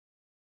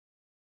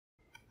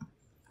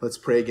Let's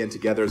pray again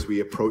together as we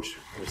approach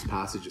this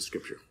passage of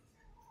Scripture.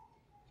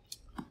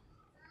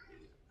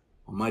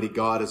 Almighty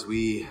God, as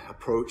we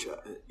approach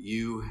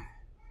you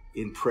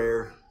in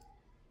prayer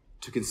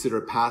to consider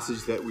a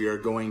passage that we're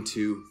going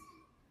to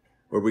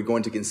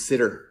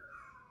consider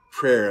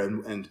prayer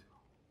and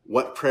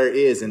what prayer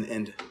is,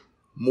 and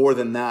more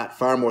than that,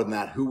 far more than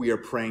that, who we are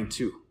praying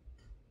to.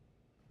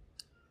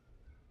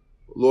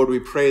 Lord, we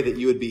pray that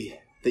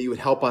you would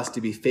help us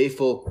to be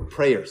faithful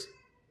prayers.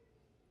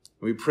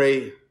 We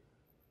pray,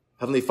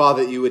 Heavenly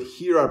Father, that you would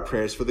hear our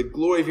prayers for the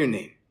glory of your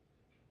name.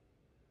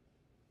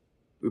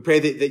 We pray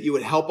that you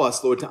would help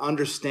us, Lord, to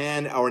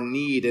understand our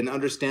need and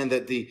understand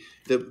that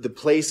the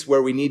place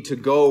where we need to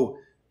go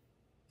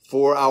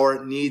for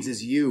our needs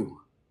is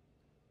you.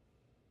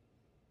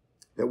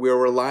 That we are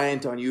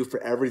reliant on you for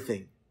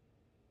everything.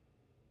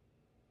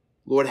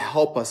 Lord,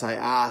 help us, I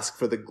ask,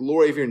 for the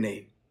glory of your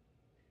name,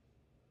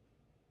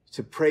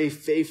 to pray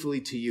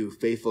faithfully to you,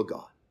 faithful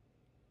God.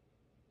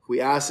 We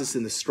ask this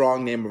in the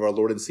strong name of our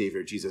Lord and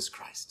Savior, Jesus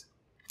Christ.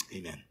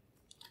 Amen.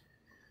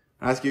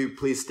 I ask you,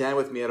 please stand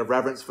with me out of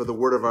reverence for the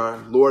word of our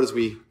Lord as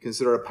we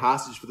consider a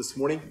passage for this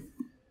morning.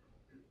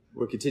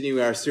 We're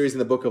continuing our series in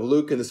the book of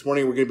Luke, and this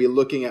morning we're going to be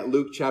looking at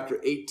Luke chapter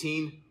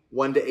 18,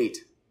 1-8.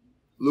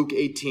 Luke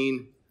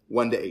 18,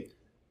 1-8. And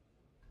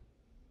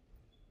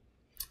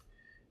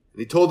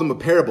he told them a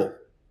parable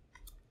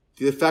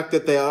to the effect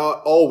that they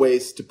ought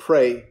always to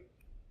pray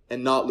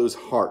and not lose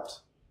heart.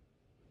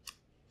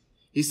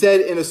 He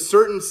said, in a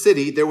certain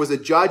city there was a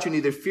judge who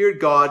neither feared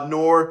God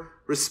nor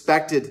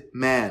respected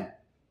man.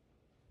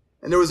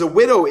 And there was a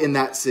widow in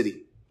that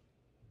city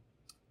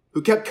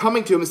who kept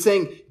coming to him and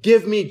saying,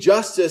 give me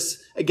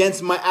justice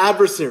against my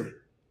adversary.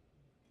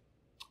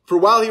 For a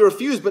while he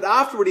refused, but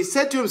afterward he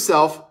said to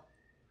himself,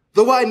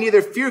 though I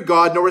neither fear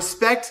God nor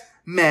respect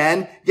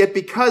man, yet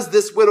because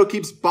this widow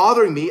keeps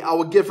bothering me, I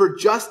will give her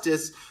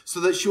justice so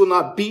that she will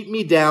not beat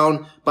me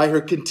down by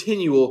her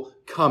continual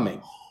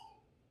coming.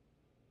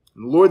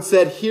 And the Lord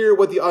said, hear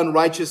what the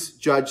unrighteous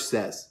judge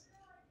says.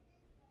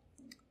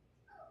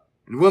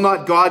 And will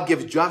not God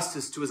give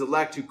justice to his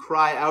elect who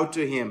cry out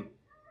to him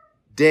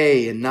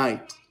day and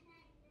night?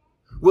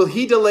 Will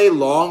he delay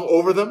long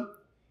over them?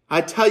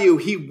 I tell you,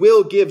 he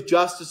will give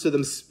justice to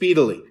them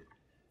speedily.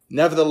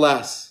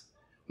 Nevertheless,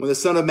 when the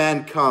Son of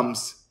Man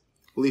comes,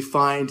 will he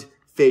find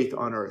faith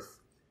on earth?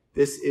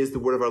 This is the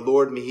word of our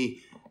Lord. May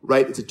he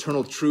write its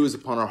eternal truths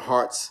upon our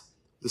hearts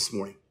this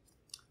morning.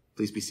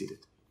 Please be seated.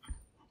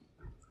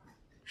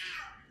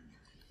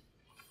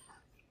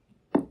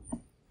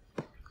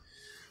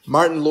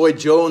 Martin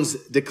Lloyd-Jones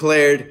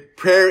declared,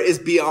 prayer is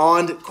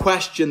beyond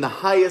question the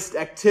highest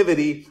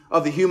activity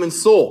of the human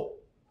soul.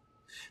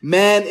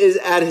 Man is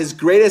at his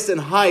greatest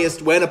and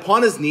highest when,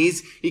 upon his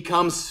knees, he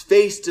comes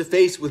face to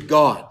face with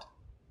God.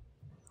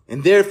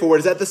 And therefore,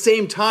 it is at the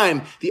same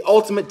time the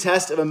ultimate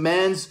test of a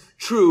man's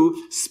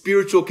true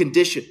spiritual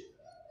condition.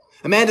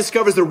 A man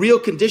discovers the real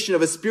condition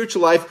of his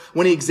spiritual life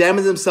when he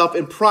examines himself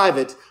in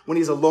private, when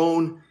he's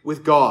alone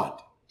with God.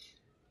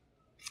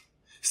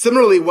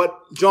 Similarly,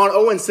 what John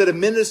Owen said of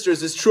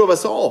ministers is true of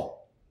us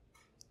all.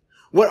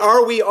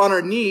 What we are on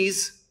our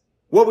knees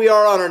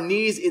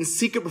in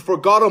secret before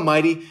God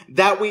Almighty,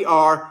 that we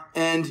are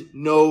and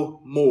no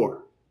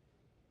more.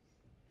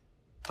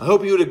 I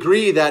hope you would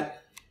agree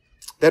that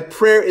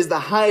prayer is the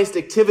highest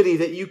activity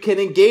that you can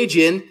engage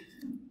in.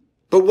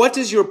 But what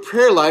does your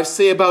prayer life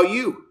say about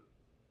you?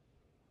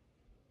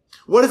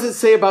 What does it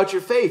say about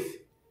your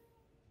faith?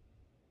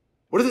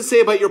 What does it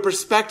say about your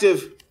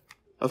perspective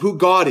of who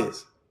God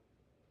is?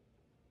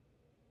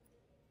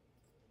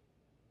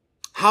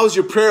 How's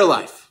your prayer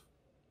life?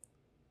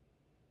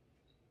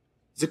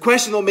 It's a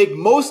question that will make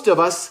most of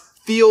us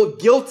feel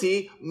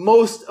guilty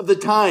most of the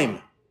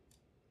time.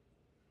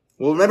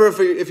 Well, remember,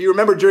 if you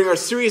remember during our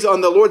series on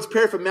the Lord's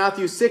Prayer from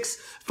Matthew 6,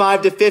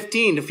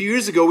 5-15, a few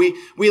years ago,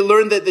 we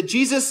learned that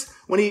Jesus,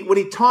 when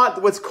he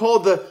taught what's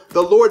called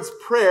the Lord's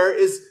Prayer,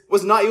 he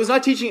was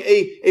not teaching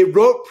a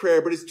rote prayer,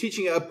 but he's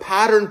teaching a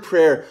pattern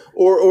prayer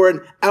or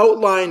an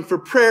outline for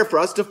prayer for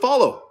us to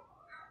follow.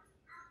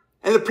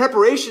 And the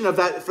preparation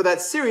for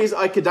that series,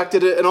 I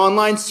conducted an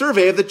online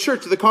survey of the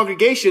church, of the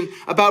congregation,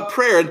 about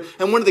prayer.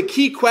 And one of the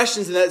key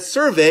questions in that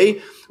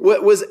survey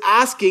was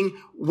asking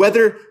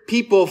whether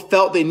people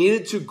felt they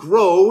needed to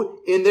grow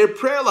in their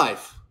prayer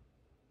life.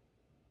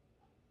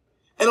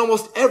 And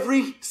almost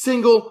every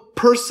single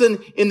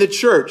person in the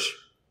church,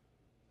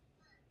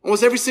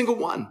 almost every single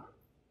one,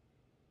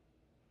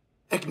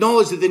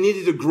 acknowledged that they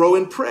needed to grow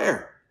in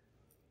prayer.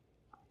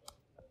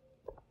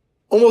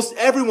 Almost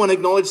everyone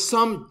acknowledged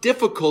some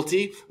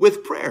difficulty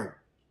with prayer.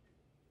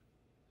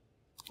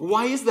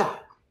 Why is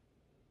that?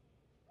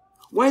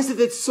 Why is it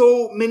that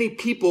so many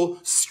people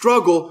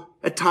struggle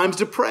at times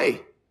to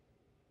pray?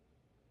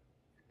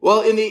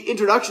 Well, in the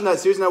introduction to that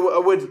series, and I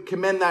would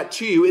commend that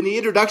to you, in the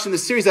introduction to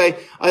the series, I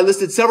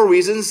listed several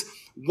reasons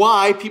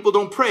why people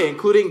don't pray,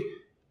 including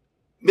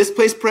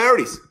misplaced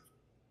priorities,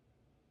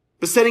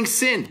 besetting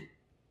sin.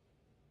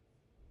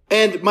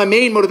 And my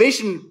main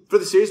motivation for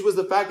the series was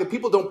the fact that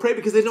people don't pray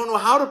because they don't know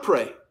how to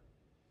pray.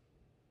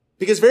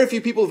 Because very few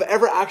people have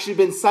ever actually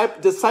been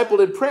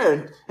discipled in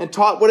prayer and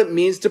taught what it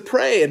means to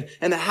pray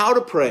and how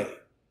to pray.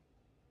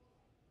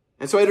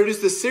 And so I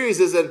introduced this series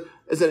as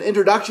an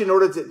introduction in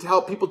order to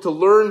help people to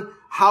learn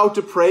how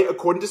to pray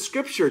according to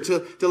Scripture,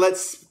 to let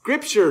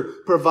Scripture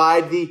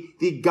provide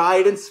the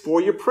guidance for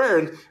your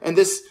prayer. And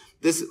this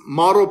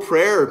model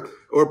prayer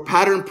or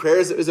pattern prayer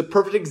is a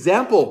perfect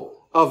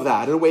example of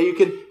that, in a way you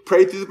can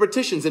pray through the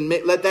petitions and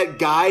let that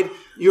guide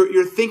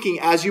your thinking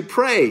as you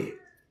pray.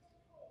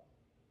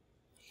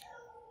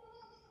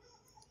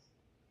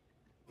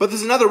 But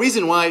there's another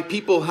reason why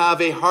people have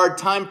a hard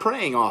time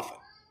praying often.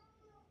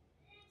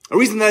 A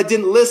reason that I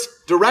didn't list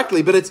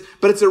directly, but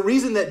it's a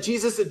reason that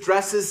Jesus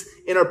addresses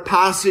in our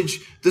passage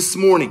this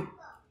morning.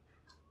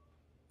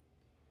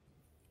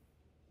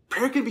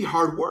 Prayer can be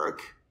hard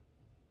work.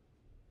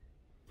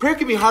 Prayer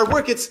can be hard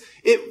work.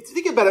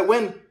 Think about it.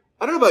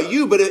 I don't know about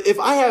you, but if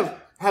I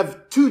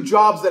have two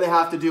jobs that I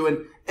have to do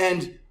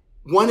and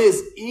one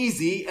is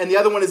easy and the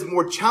other one is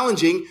more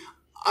challenging,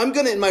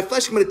 in my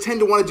flesh, I'm going to tend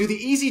to want to do the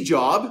easy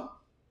job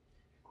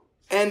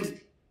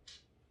and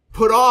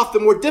put off the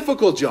more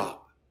difficult job,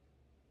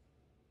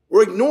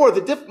 or ignore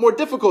the more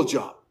difficult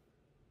job.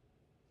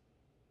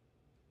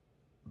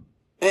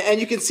 And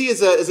you can see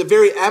as a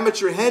very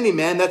amateur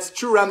handyman, that's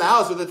true around the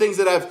house with the things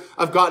that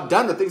I've gotten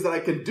done, the things that I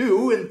can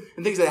do,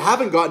 and things that I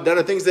haven't gotten done,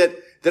 or things that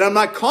I'm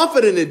not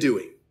confident in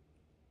doing.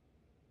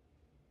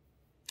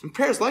 And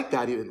prayer's like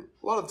that even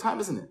a lot of the time,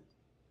 isn't it?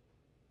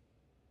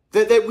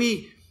 That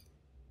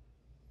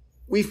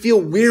we feel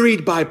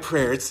wearied by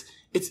prayer.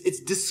 It's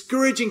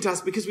discouraging to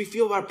us because we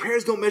feel our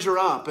prayers don't measure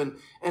up,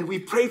 and we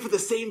pray for the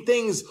same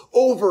things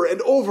over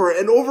and over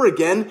and over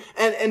again,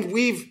 and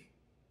we've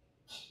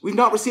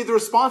not received the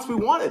response we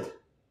wanted.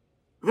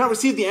 We've not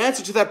received the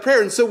answer to that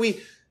prayer, and so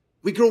we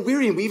grow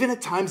weary, and we even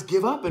at times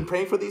give up in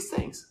praying for these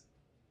things.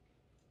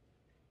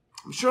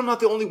 I'm sure I'm not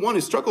the only one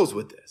who struggles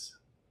with this.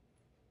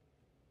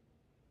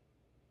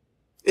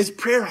 Is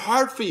prayer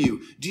hard for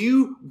you? Do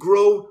you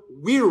grow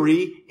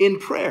weary in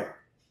prayer?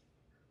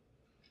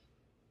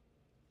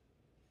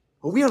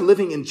 Well, we are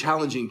living in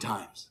challenging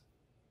times.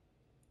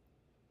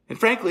 And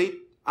frankly,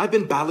 I've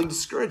been battling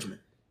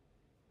discouragement.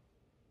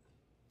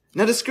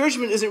 Now,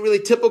 discouragement isn't really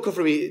typical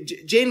for me.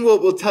 Jane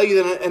will tell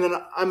you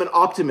that I'm an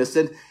optimist,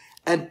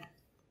 and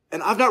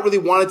I've not really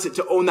wanted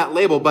to own that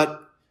label,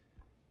 but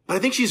I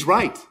think she's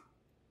right.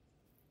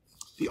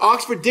 The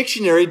Oxford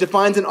Dictionary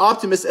defines an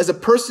optimist as a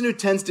person who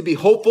tends to be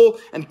hopeful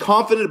and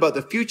confident about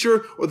the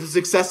future or the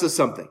success of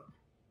something.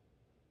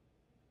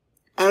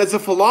 And as a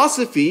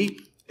philosophy,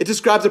 it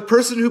describes a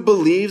person who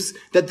believes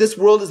that this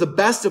world is the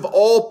best of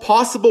all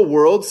possible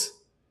worlds,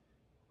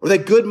 or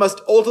that good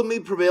must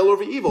ultimately prevail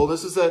over evil.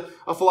 This is a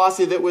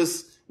philosophy that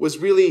was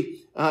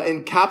really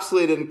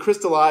encapsulated and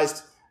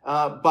crystallized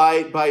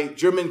by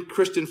German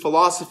Christian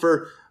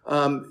philosopher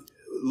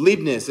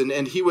Leibniz,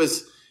 and he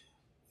was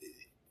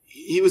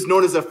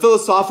known as a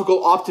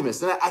philosophical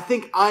optimist. And I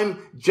think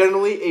I'm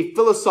generally a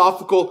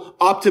philosophical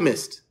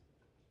optimist.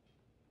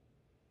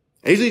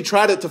 I usually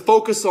try to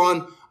focus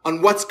on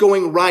what's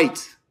going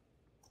right.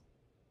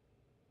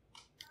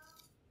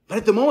 But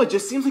at the moment, it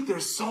just seems like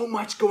there's so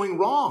much going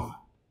wrong.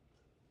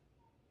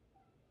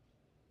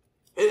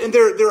 And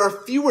there are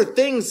fewer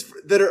things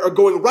that are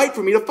going right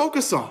for me to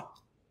focus on.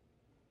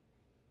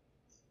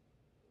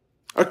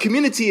 Our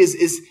community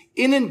is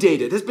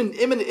inundated, has been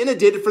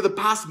inundated for the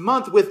past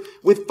month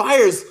with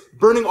fires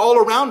burning all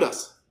around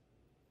us.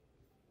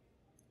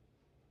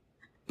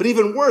 But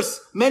even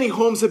worse, many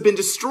homes have been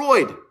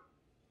destroyed.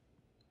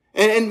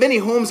 And many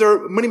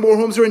more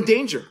homes are in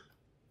danger.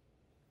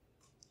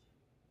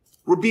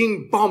 We're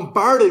being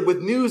bombarded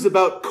with news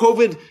about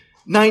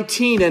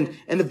COVID-19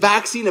 and the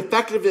vaccine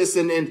effectiveness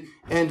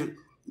and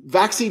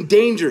vaccine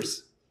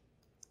dangers.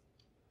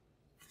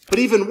 But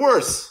even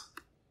worse,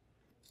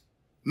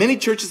 many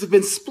churches have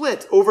been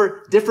split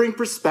over differing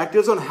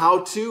perspectives on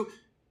how to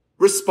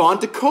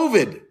respond to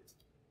COVID.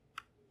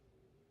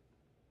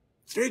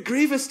 It's very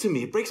grievous to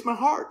me. It breaks my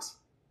heart.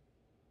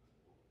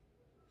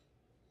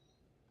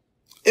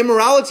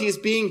 Immorality is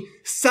being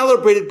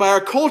celebrated by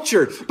our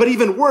culture, but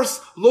even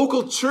worse,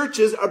 local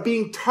churches are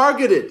being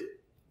targeted.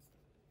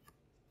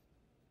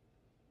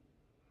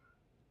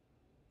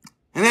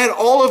 And add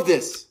all of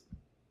this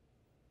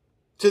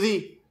to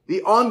the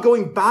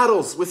ongoing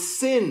battles with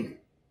sin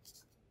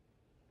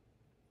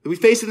that we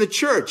face in the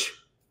church.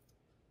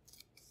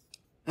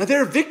 Now,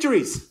 there are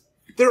victories.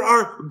 There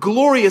are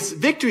glorious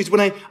victories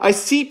when I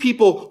see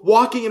people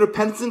walking in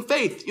repentance and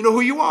faith. You know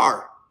who you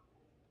are.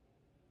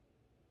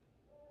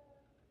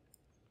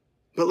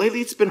 But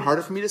lately it's been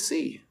harder for me to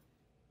see.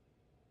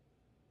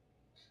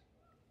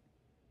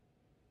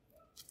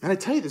 And I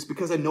tell you this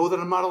because I know that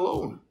I'm not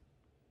alone.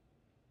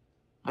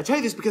 I tell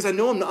you this because I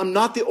know I'm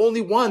not the only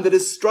one that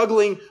is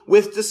struggling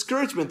with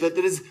discouragement, that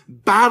is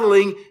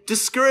battling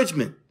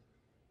discouragement.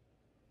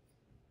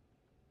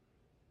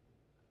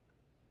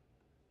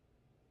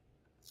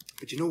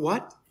 But you know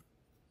what?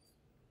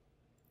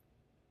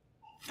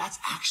 That's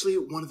actually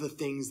one of the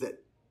things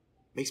that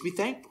makes me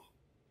thankful.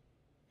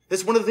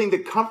 That's one of the things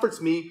that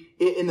comforts me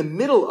in the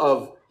middle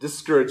of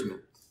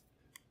discouragement.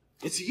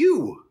 It's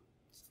you.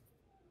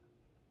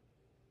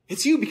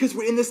 It's you, because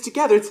we're in this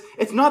together.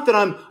 It's not that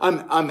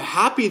I'm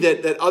happy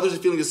that others are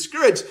feeling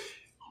discouraged.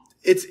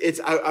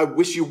 I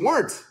wish you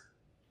weren't.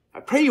 I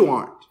pray you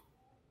aren't.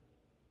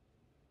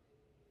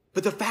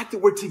 But the fact that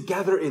we're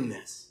together in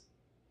this,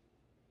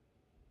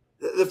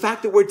 the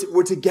fact that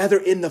we're together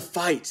in the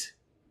fight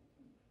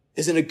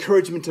is an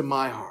encouragement to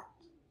my heart.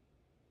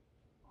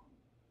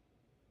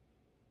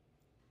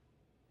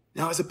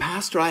 Now, as a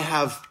pastor, I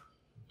have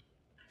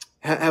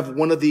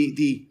one of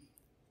the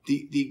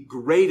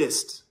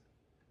greatest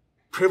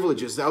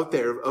privileges out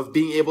there of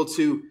being able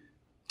to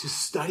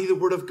study the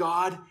Word of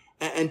God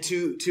and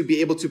to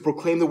be able to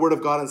proclaim the Word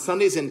of God on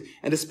Sundays and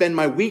to spend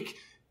my week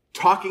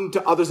talking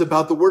to others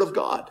about the Word of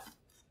God.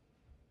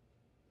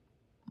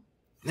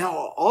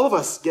 Now, all of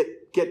us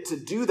get to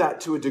do that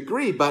to a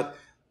degree, but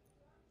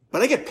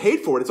I get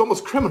paid for it. It's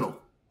almost criminal.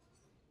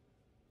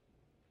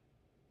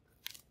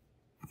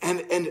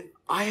 And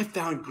I have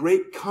found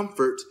great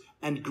comfort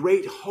and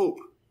great hope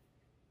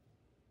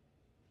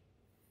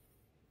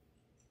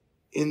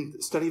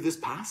in study of this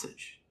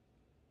passage.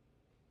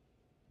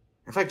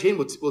 In fact, Jane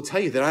will tell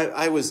you that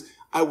I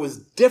was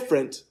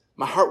different.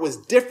 My heart was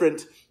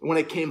different when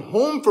I came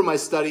home from my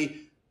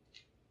study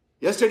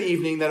yesterday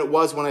evening than it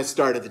was when I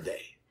started the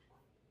day.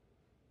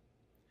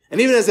 And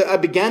even as I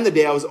began the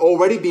day, I was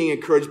already being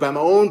encouraged by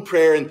my own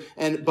prayer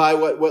and by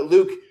what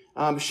Luke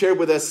shared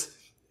with us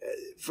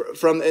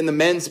from in the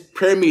men's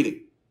prayer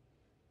meeting.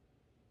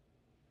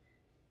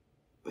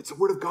 But it's the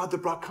Word of God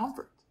that brought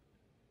comfort.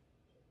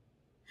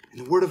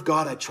 And the Word of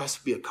God, I trust,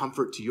 will be a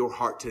comfort to your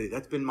heart today.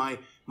 That's been my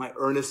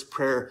earnest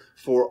prayer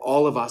for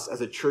all of us as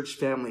a church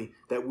family,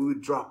 that we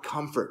would draw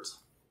comfort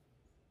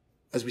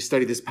as we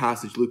study this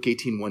passage, Luke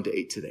 18,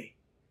 1-8 today.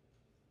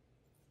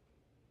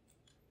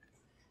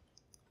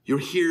 You're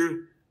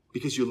here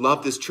because you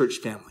love this church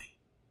family.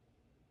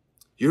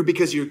 You're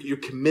because you're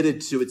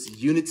committed to its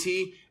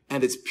unity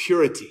and its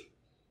purity.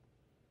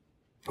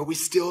 But we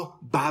still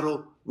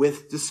battle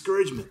with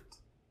discouragement.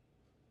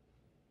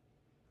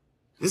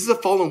 This is a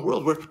fallen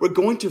world. We're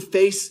going to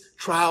face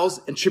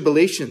trials and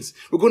tribulations.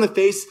 We're going to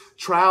face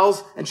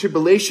trials and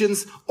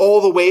tribulations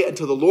all the way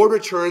until the Lord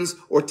returns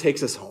or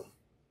takes us home.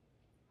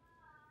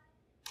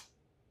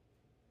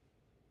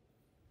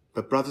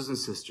 But brothers and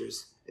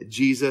sisters,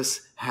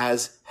 Jesus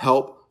has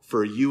help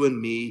for you and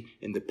me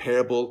in the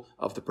parable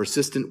of the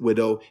persistent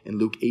widow in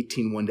Luke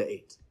 18,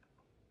 1-8.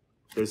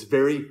 There's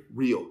very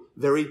real,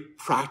 very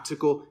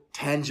practical,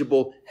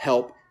 tangible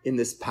help in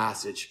this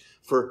passage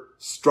for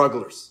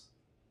strugglers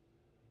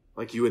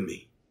like you and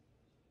me.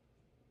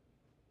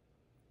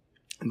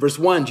 In verse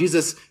 1,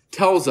 Jesus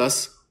tells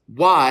us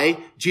why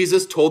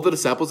Jesus told the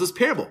disciples this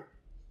parable.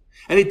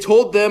 And he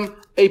told them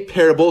a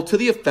parable to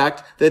the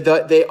effect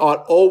that they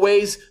ought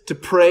always to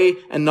pray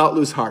and not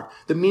lose heart.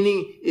 The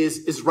meaning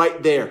is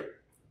right there.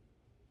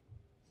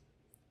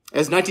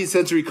 As 19th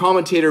century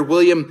commentator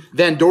William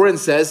Van Doren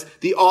says,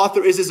 the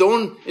author is his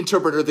own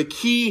interpreter. The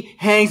key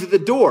hangs at the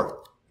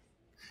door.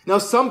 Now,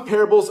 some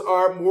parables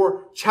are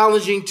more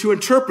challenging to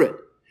interpret.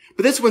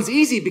 But this one's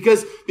easy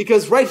because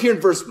right here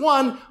in verse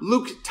 1,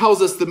 Luke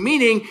tells us the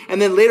meaning,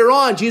 and then later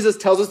on, Jesus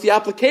tells us the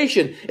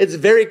application. It's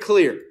very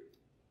clear.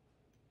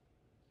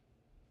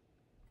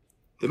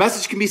 The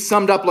message can be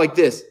summed up like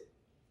this.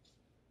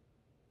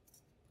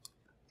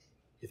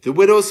 If the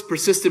widow's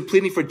persistent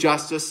pleading for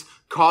justice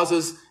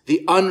causes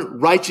the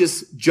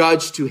unrighteous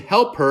judge to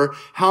help her,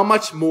 how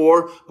much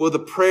more will the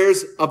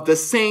prayers of the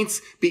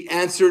saints be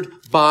answered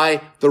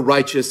by the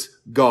righteous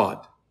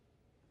God?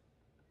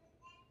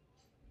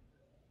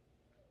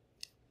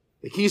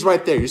 The key's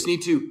right there. You just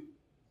need to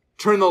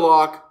turn the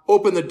lock,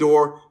 open the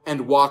door,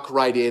 and walk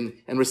right in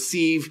and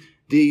receive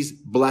these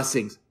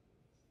blessings.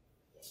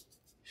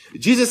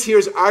 Jesus here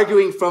is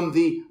arguing from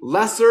the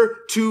lesser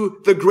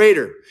to the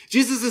greater.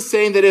 Jesus is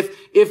saying that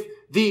if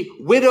the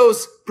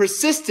widow's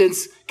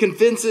persistence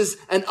convinces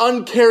an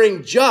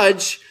uncaring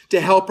judge to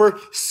help her,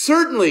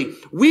 certainly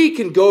we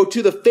can go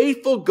to the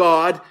faithful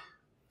God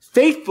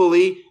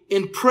faithfully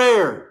in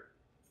prayer,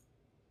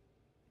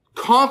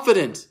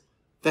 confident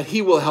that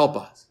he will help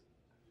us.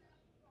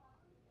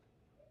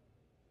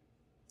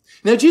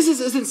 Now, Jesus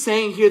isn't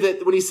saying here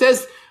that when he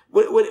says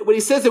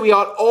that we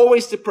ought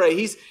always to pray,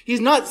 he's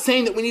not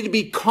saying that we need to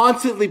be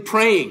constantly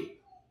praying.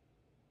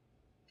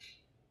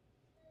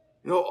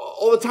 You know,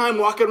 all the time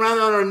walking around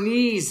on our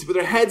knees with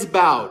our heads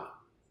bowed.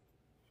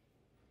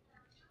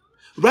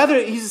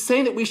 Rather, he's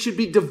saying that we should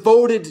be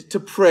devoted to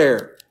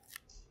prayer.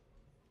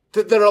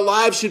 That our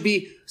lives should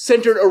be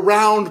centered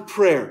around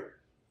prayer.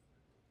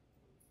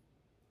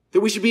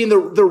 That we should be in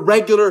the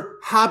regular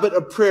habit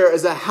of prayer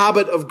as a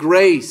habit of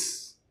grace.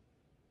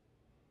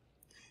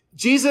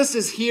 Jesus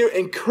is here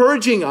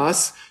encouraging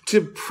us to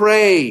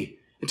pray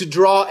and to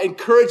draw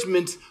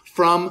encouragement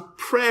from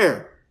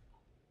prayer.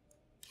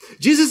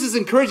 Jesus is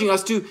encouraging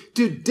us to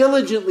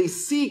diligently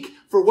seek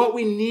for what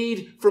we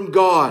need from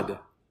God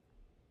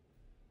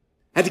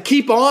and to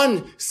keep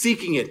on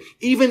seeking it,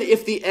 even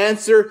if the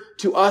answer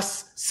to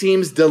us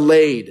seems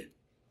delayed.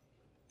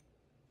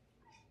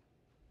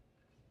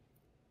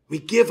 We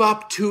give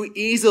up too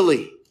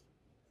easily.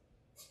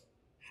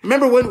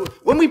 Remember,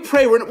 when we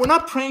pray, we're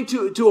not praying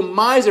to a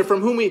miser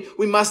from whom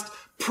we must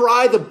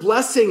pry the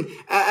blessing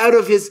out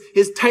of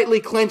his tightly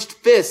clenched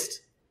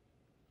fist.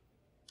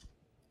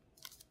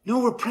 No,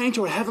 we're praying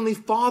to our Heavenly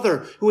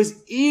Father who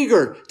is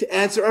eager to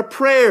answer our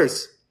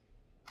prayers.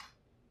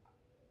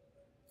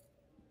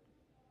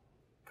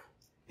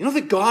 You know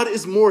that God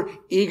is more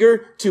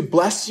eager to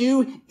bless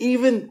you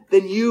even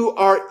than you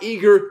are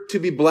eager to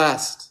be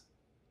blessed.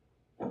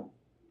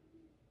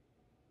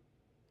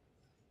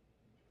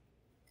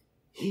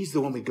 He's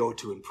the one we go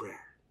to in prayer.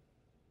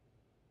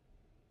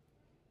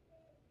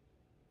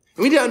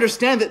 And we need to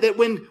understand that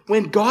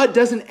when God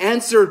doesn't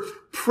answer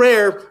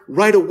prayer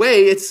right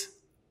away,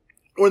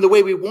 or in the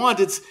way we want,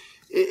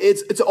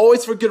 it's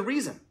always for good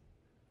reason.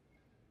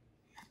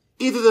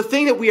 Either the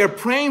thing that we are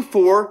praying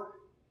for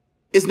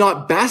is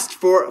not best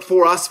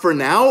for us for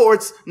now, or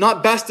it's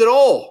not best at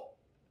all.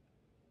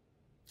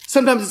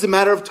 Sometimes it's a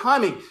matter of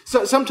timing.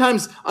 So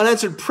sometimes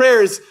unanswered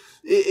prayers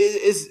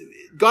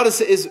God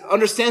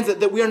understands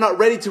that we are not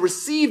ready to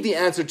receive the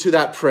answer to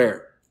that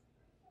prayer.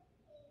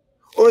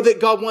 Or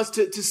that God wants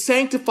to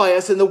sanctify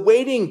us in the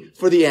waiting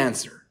for the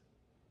answer.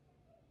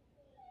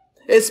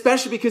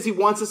 Especially because he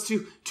wants us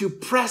to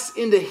press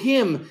into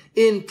him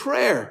in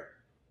prayer.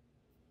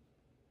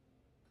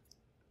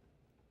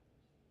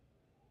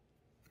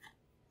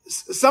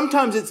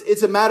 Sometimes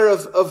it's a matter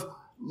of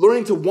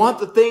learning to want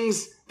the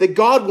things that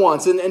God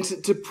wants and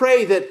to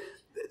pray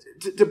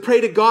to pray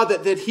to God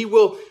that he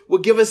will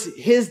give us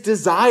his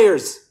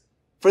desires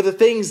for the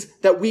things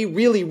that we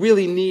really,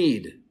 really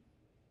need.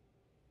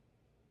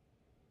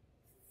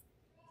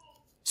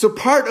 So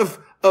part of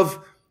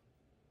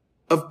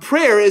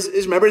prayer is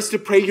remember, it's to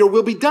pray your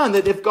will be done.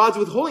 That if God's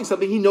withholding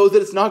something, he knows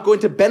that it's not going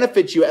to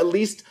benefit you, at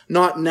least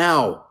not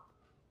now.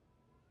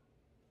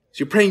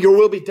 So you're praying your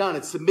will be done.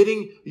 It's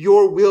submitting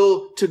your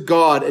will to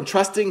God and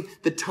trusting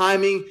the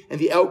timing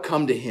and the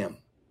outcome to him.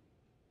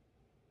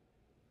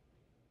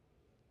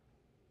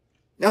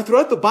 Now,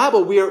 throughout the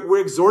Bible, we're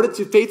exhorted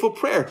to faithful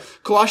prayer.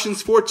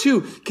 Colossians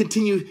 4:2,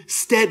 continue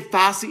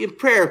steadfastly in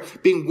prayer,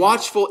 being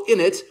watchful in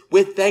it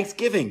with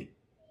thanksgiving.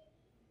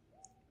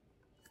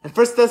 And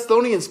 1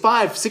 Thessalonians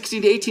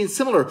 5:16-18,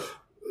 similar.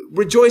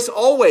 Rejoice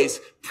always,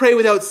 pray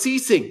without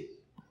ceasing.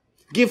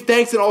 Give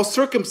thanks in all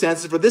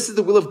circumstances, for this is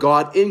the will of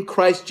God in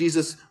Christ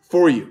Jesus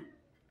for you.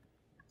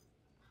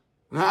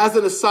 Now, as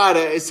an aside,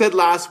 I said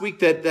last week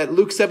that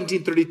Luke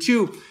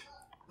 17:32,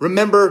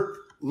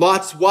 remember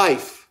Lot's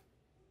wife.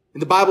 In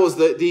the Bible is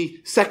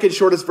the second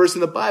shortest verse in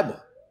the Bible.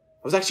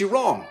 I was actually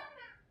wrong.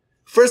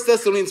 1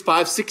 Thessalonians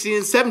 5:16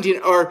 and 17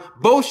 are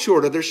both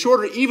shorter. They're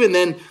shorter even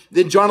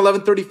than John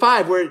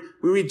 11:35, where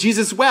we read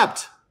Jesus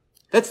wept.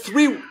 That's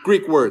 3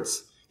 Greek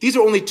words. These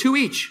are only 2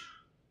 each.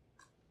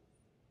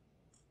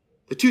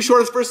 The 2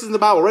 shortest verses in the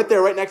Bible, right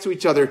there, right next to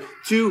each other.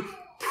 To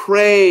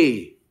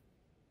pray,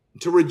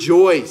 to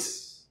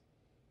rejoice.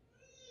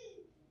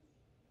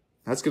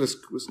 That's going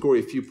to score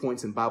you a few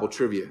points in Bible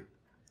trivia.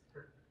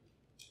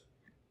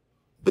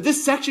 But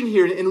this section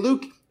here in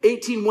Luke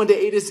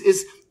 18:1-8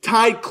 is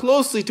tied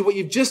closely to what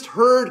you've just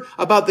heard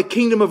about the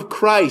kingdom of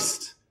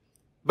Christ,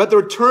 about the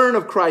return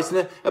of Christ,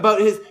 and about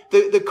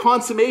the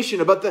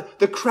consummation, about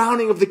the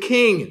crowning of the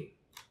king.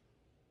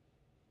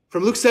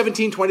 From Luke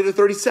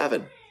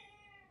 17:20-37.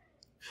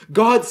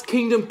 God's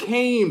kingdom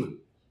came,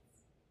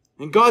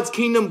 and God's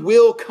kingdom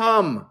will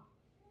come.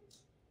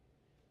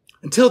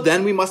 Until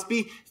then, we must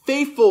be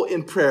faithful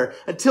in prayer.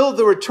 Until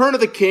the return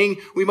of the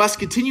king, we must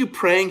continue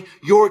praying,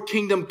 your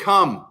kingdom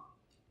come.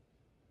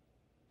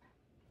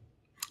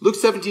 Luke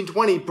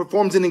 17:20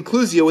 performs an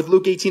inclusio with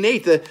Luke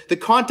 18:8. The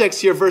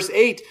context here, verse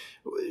 8,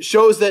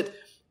 shows that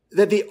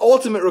the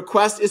ultimate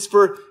request is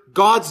for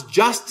God's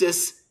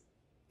justice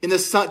in the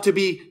Son to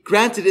be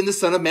granted in the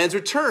Son of Man's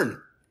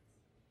return.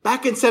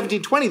 Back in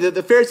 1720,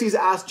 the Pharisees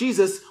asked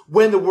Jesus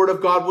when the word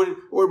of God would,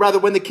 or rather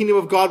when the kingdom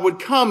of God would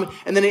come.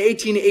 And then in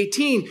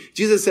 18:18,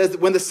 Jesus says that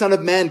when the Son of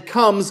Man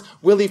comes,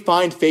 will he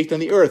find faith on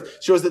the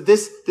earth? Shows that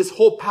this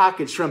whole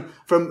package from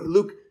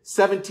Luke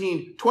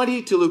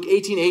 17:20 to Luke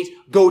 18:8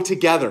 go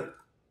together.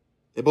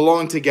 They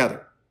belong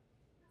together.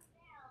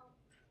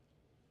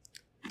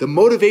 The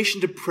motivation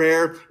to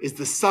prayer is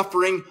the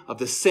suffering of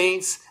the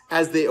saints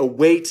as they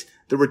await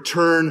the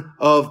return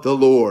of the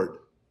Lord.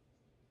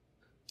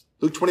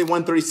 Luke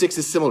 21:36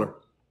 is similar.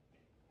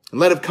 In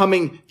light of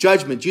coming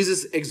judgment,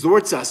 Jesus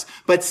exhorts us,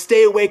 but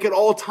stay awake at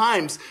all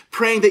times,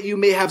 praying that you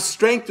may have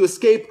strength to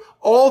escape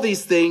all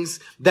these things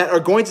that are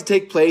going to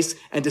take place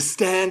and to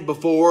stand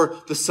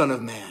before the Son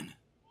of Man.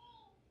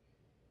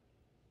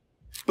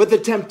 But the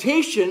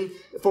temptation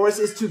for us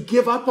is to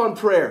give up on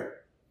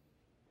prayer.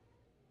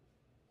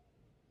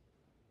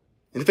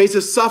 In the face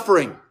of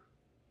suffering,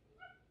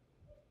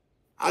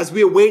 as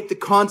we await the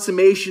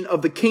consummation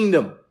of the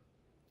kingdom.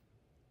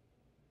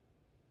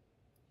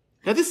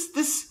 Now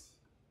this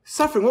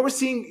suffering, what we're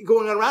seeing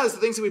going on around us, the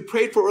things that we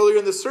prayed for earlier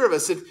in the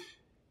service,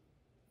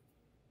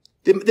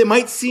 they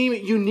might seem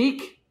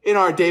unique in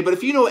our day, but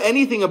if you know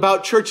anything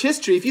about church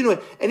history, if you know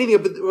anything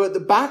about the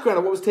background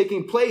of what was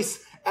taking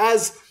place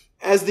as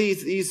as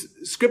these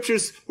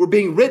scriptures were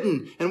being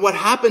written and what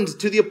happened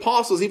to the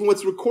apostles, even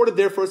what's recorded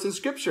there for us in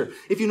scripture.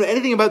 If you know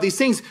anything about these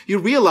things, you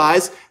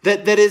realize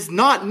that is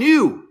not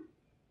new.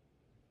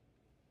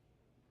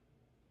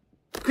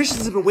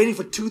 Christians have been waiting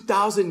for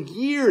 2,000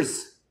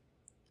 years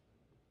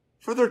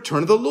for the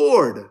return of the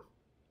Lord.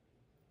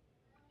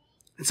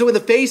 And so in the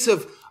face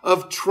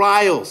of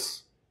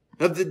trials,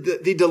 of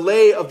the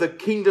delay of the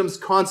kingdom's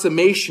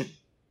consummation,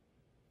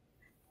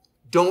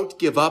 don't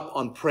give up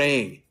on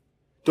praying.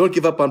 Don't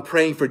give up on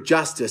praying for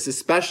justice,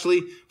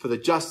 especially for the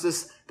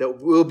justice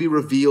that will be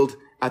revealed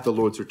at the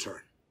Lord's return.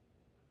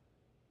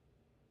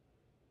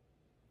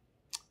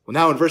 Well,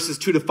 now in verses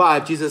 2 to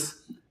 5,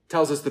 Jesus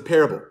tells us the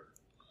parable.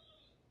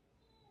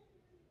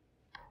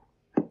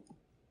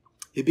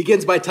 He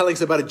begins by telling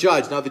us about a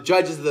judge. Now, the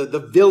judge is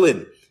the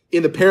villain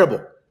in the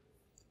parable.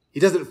 He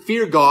doesn't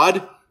fear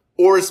God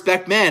or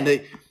respect man.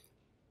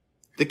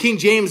 The King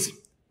James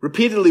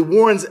repeatedly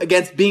warns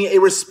against being a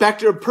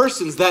respecter of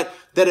persons, that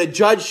a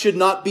judge should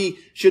not be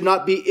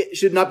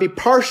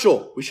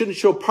partial. We shouldn't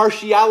show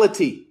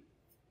partiality.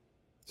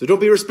 So don't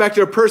be a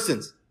respecter of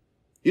persons.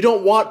 You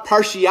don't want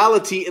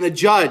partiality in a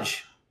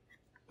judge.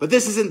 But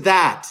this isn't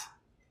that.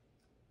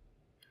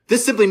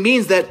 This simply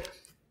means that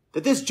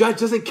this judge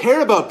doesn't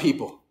care about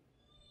people.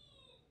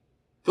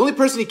 The only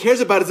person he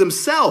cares about is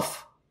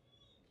himself.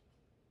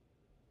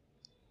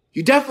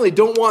 You definitely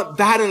don't want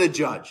that in a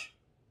judge.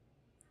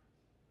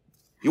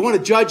 You want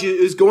a judge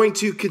who's going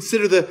to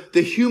consider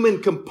the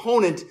human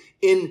component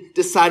in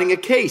deciding a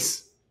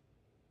case.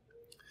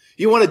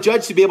 You want a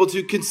judge to be able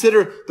to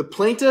consider the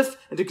plaintiff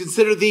and to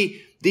consider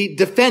the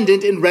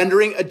defendant in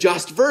rendering a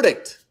just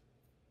verdict.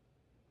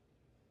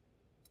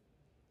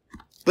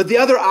 But the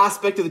other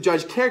aspect of the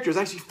judge's character is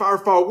actually far,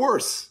 far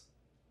worse.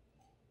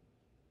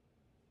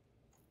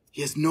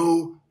 He has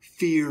no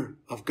fear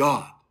of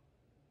God.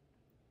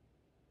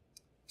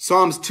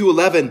 Psalms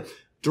 2:11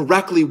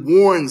 directly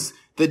warns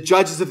the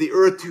judges of the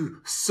earth to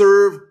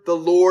serve the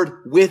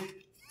Lord with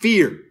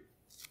fear.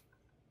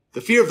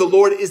 The fear of the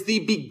Lord is the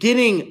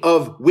beginning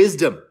of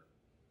wisdom.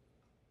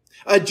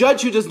 A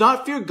judge who does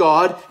not fear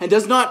God and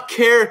does not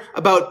care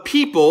about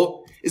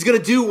people is going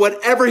to do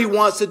whatever he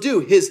wants to do.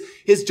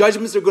 His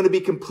judgments are going to be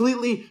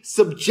completely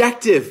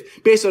subjective,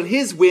 based on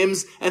his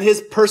whims and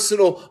his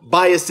personal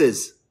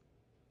biases.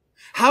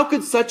 How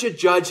could such a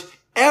judge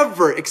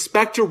ever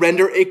expect to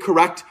render a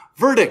correct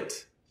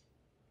verdict?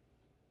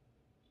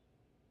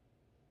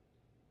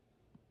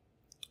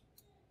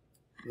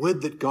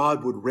 Would that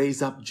God would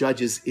raise up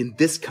judges in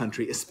this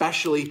country,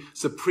 especially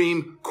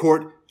Supreme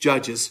Court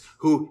judges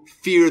who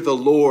fear the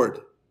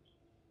Lord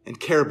and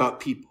care about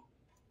people.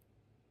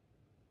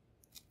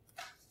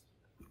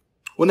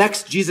 Well,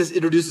 next, Jesus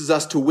introduces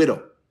us to a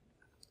widow.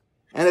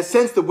 And in a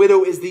sense, the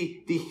widow is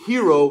the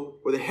hero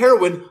or the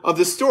heroine of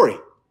the story.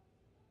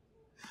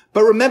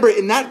 But remember,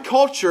 in that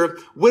culture,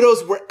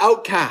 widows were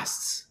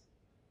outcasts.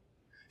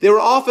 They were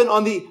often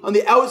on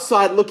the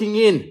outside looking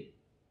in,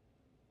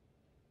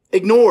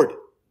 ignored,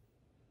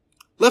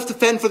 left to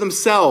fend for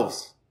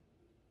themselves.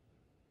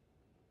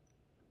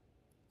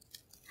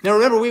 Now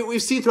remember,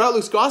 we've seen throughout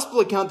Luke's gospel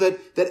account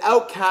that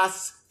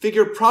outcasts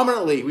figure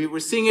prominently. We were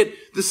seeing it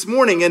this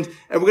morning, and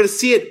we're going to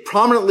see it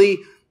prominently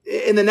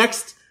in the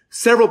next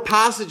several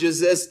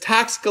passages as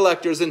tax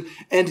collectors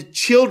and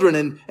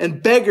children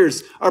and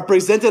beggars are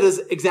presented as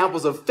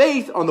examples of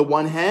faith on the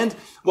one hand,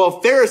 while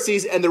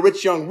Pharisees and the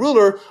rich young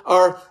ruler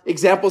are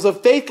examples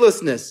of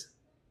faithlessness.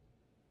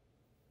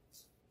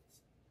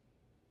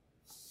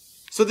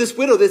 So this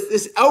widow,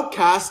 this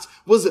outcast,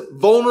 was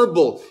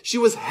vulnerable. She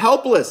was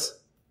helpless.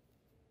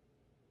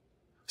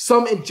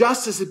 Some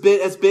injustice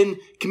has been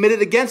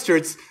committed against her.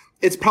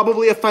 It's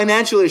probably a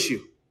financial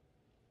issue.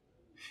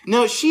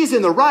 Now, she's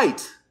in the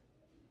right.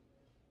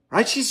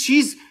 Right?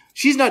 She's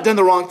not done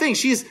the wrong thing.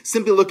 She's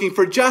simply looking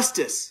for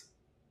justice.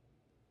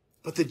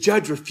 But the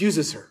judge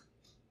refuses her.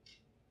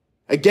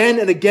 Again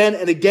and again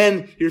and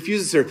again, he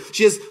refuses her.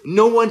 She has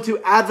no one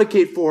to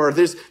advocate for her.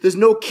 There's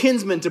no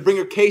kinsman to bring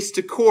her case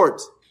to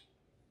court.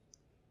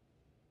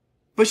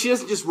 But she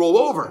doesn't just roll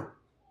over.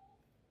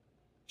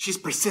 She's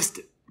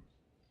persistent.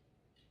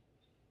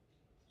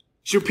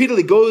 She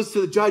repeatedly goes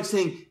to the judge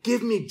saying,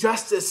 "Give me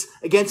justice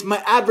against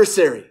my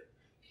adversary."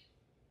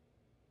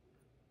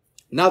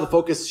 Now the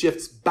focus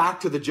shifts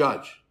back to the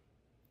judge.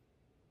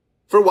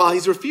 For a while,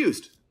 he's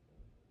refused.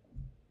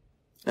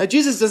 Now,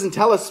 Jesus doesn't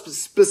tell us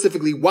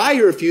specifically why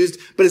he refused,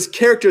 but his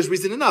character is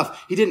reason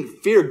enough. He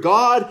didn't fear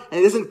God, and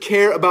he doesn't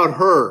care about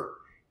her.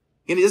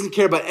 And he doesn't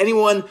care about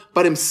anyone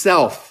but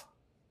himself.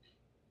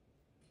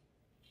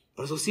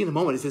 But as we'll see in a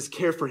moment, it's his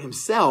care for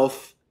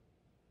himself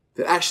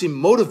that actually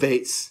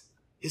motivates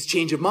his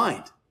change of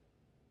mind.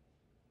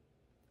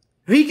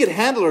 He could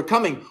handle her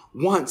coming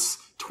once,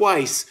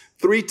 twice,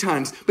 3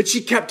 times, but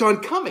she kept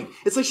on coming.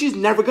 It's like she's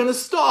never going to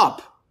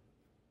stop.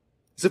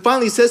 So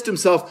finally he says to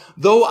himself,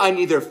 "Though I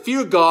neither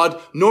fear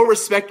God nor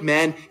respect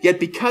man, yet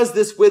because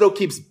this widow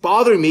keeps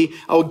bothering me,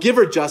 I will give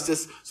her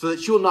justice so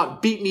that she will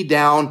not beat me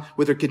down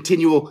with her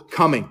continual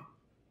coming."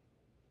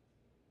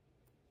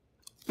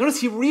 Notice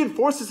he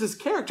reinforces his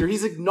character.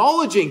 He's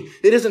acknowledging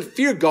that he doesn't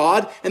fear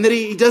God and that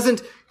he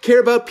doesn't care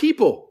about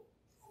people.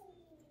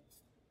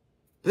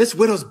 But this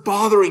widow's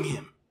bothering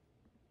him.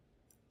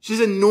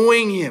 She's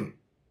annoying him.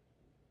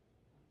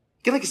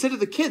 Again, like I said to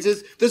the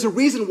kids, there's a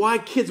reason why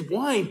kids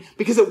whine,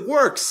 because it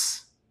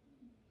works.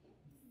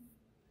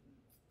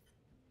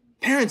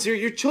 Parents,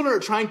 your children are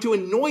trying to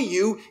annoy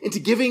you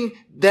into giving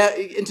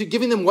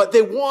them what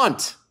they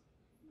want.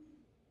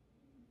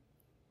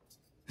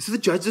 So the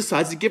judge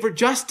decides to give her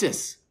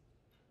justice.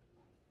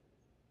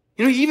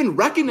 He even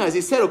recognized,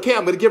 he said, okay,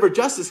 I'm going to give her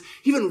justice.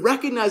 He even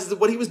recognizes that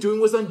what he was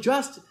doing was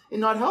unjust in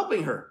not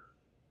helping her.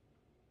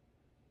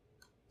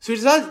 So he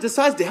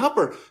decides to help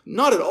her,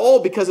 not at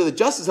all because of the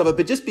justice of it,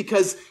 but just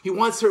because he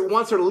wants her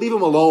to leave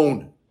him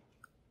alone.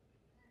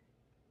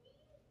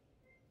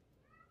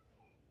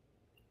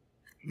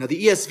 Now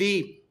the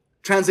ESV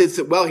translates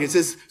it well here. It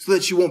says, so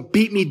that she won't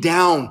beat me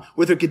down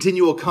with her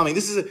continual coming.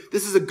 This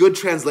is a good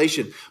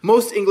translation.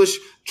 Most English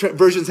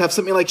versions have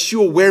something like, she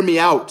will wear me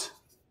out.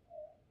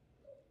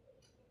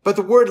 But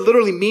the word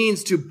literally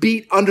means to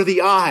beat under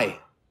the eye.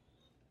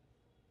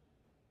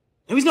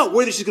 Now he's not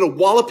worried that she's going to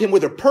wallop him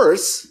with her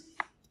purse.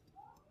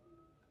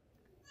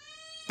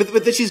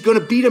 But that she's going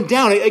to beat him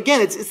down. Again,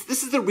 this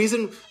is the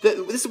reason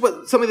that this is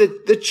what some of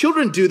the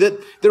children do,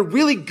 that they're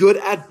really good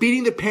at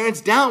beating their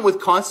parents down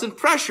with constant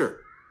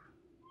pressure.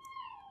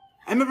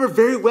 I remember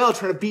very well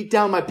trying to beat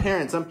down my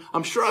parents.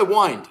 I'm sure I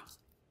whined.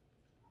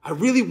 I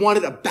really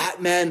wanted a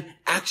Batman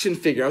action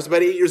figure. I was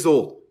about 8 years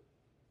old.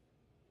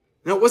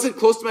 Now, it wasn't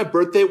close to my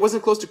birthday. It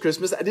wasn't close to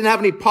Christmas. I didn't have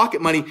any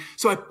pocket money.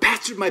 So I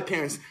pestered my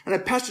parents, and I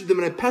pestered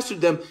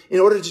them in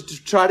order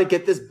to try to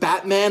get this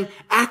Batman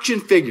action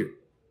figure.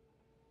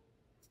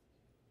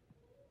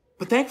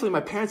 But thankfully, my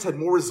parents had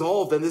more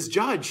resolve than this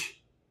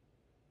judge.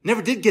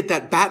 Never did get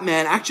that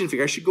Batman action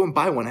figure. I should go and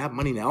buy one. I have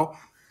money now.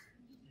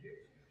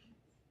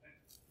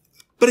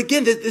 But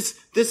again,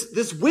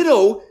 this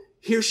widow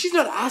here, she's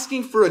not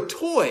asking for a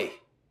toy.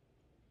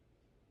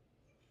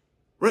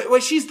 Right? Well,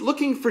 she's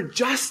looking for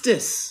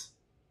justice.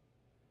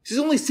 She's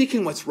only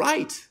seeking what's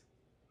right.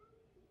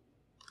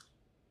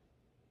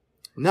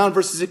 Now in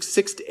verses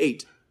 6 to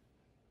 8,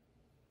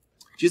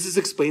 Jesus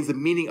explains the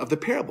meaning of the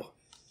parable.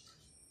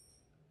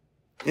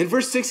 In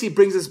verse 6, he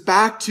brings us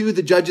back to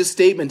the judge's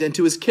statement and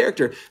to his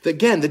character.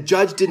 Again, the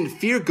judge didn't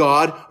fear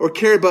God or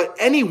care about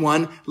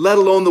anyone, let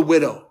alone the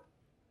widow.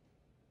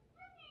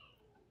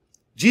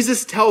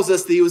 Jesus tells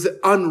us that he was an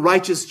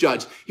unrighteous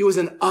judge. He was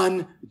an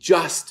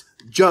unjust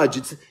judge.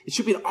 It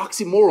should be an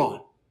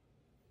oxymoron.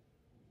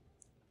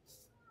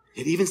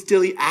 Yet even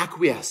still he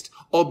acquiesced,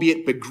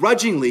 albeit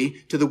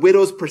begrudgingly, to the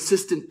widow's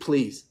persistent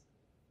pleas.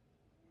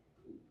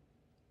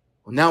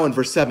 Well, now in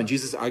verse 7,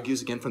 Jesus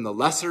argues again from the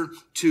lesser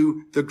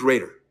to the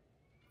greater.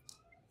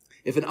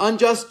 If an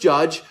unjust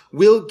judge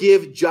will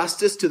give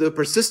justice to the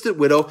persistent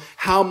widow,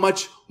 how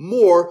much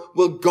more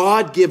will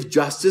God give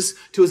justice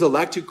to his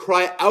elect who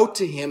cry out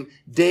to him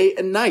day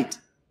and night?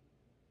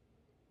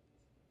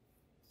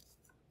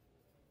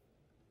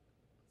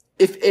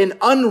 If an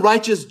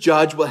unrighteous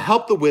judge will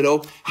help the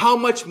widow, how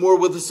much more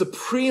will the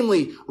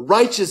supremely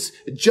righteous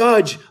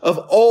judge of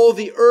all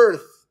the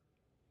earth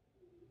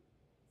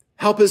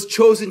help his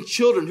chosen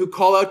children who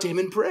call out to him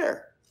in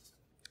prayer?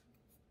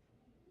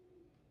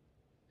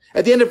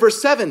 At the end of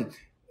verse 7,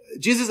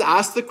 Jesus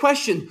asks the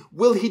question,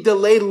 will he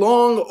delay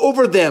long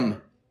over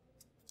them?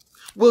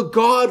 Will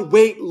God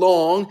wait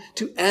long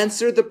to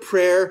answer the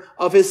prayer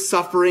of his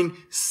suffering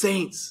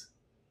saints?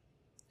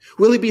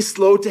 Will he be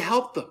slow to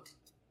help them?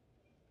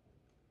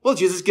 Well,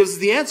 Jesus gives us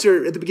the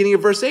answer at the beginning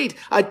of verse 8.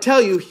 I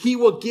tell you, he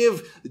will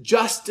give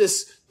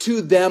justice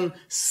to them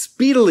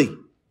speedily.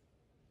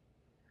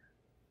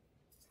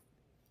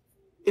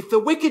 If the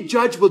wicked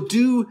judge will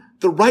do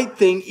the right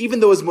thing,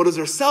 even though his motives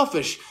are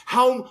selfish,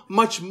 how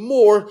much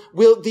more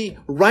will the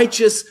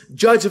righteous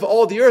judge of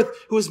all the earth,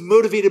 who is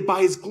motivated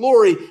by his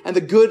glory and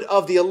the good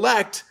of the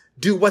elect,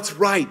 do what's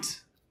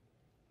right?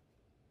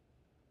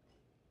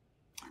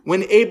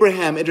 When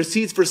Abraham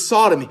intercedes for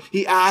Sodom,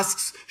 he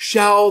asks,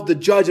 shall the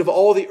judge of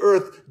all the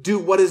earth do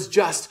what is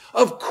just?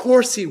 Of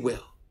course he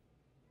will.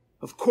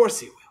 Of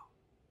course he will.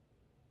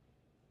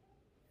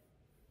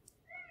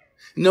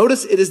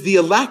 Notice it is the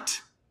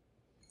elect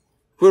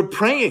who are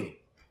praying.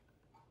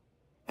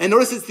 And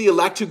notice it's the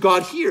elect who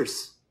God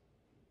hears.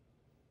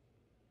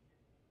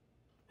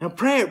 Now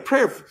prayer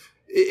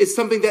is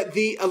something that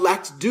the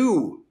elect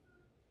do.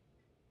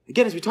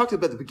 Again, as we talked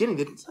about at the beginning,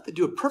 it's not that they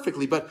do it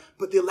perfectly, but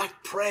the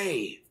elect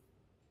pray.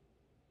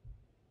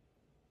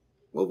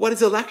 Well, what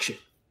is election?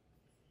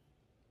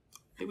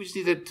 Maybe we just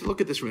need to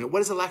look at this for a minute.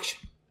 What is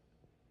election?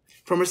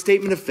 From our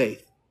statement of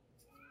faith,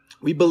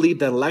 we believe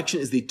that election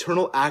is the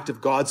eternal act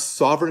of God's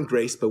sovereign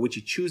grace by which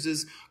he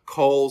chooses,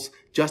 calls,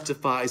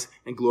 justifies,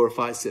 and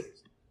glorifies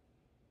sinners.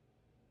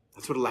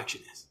 That's what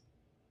election is.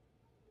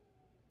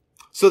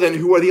 So then,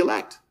 who are the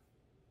elect?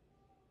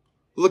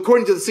 Well,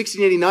 according to the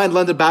 1689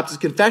 London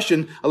Baptist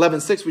Confession,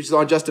 11:6, which is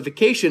on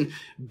justification,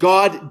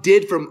 God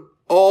did from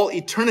all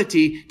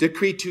eternity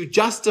decree to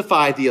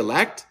justify the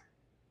elect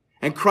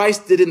And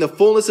Christ did in the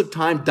fullness of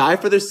time die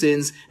for their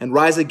sins and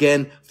rise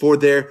again for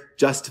their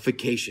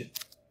justification.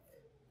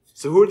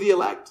 So who are the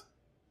elect?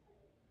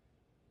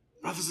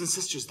 Brothers and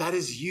sisters, that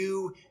is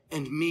you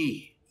and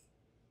me.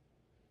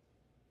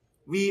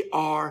 We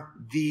are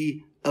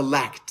the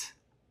elect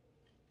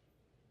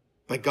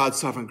by God's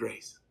sovereign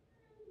grace.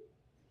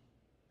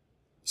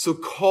 So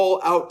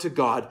call out to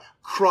God,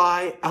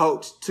 cry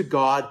out to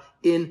God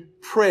in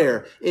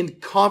prayer, in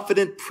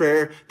confident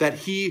prayer that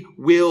he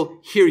will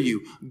hear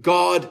you.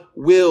 God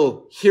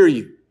will hear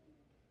you.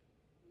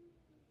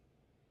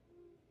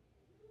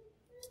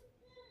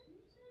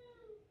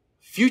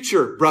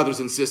 Future brothers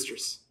and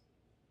sisters,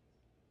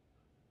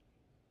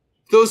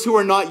 those who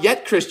are not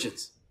yet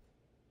Christians,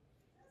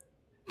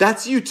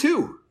 that's you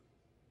too.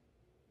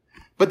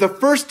 But the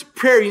first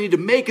prayer you need to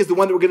make is the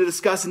one that we're going to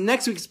discuss in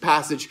next week's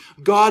passage.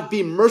 God,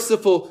 be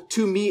merciful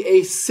to me,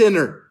 a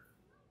sinner.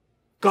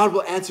 God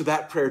will answer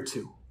that prayer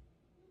too.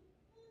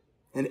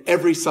 And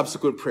every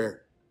subsequent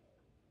prayer.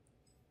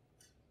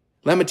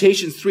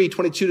 Lamentations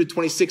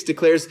 3:22-26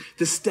 declares,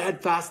 the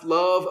steadfast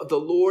love of the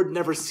Lord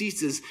never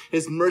ceases.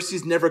 His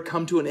mercies never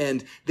come to an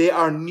end. They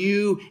are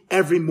new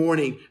every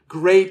morning.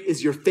 Great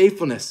is your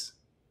faithfulness.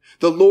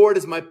 The Lord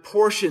is my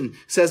portion,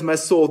 says my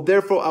soul.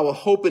 Therefore I will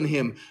hope in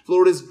him. The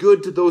Lord is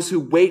good to those who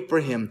wait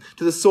for him,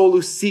 to the soul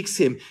who seeks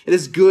him. It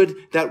is good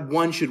that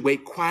one should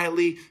wait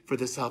quietly for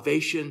the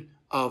salvation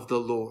of the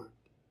Lord,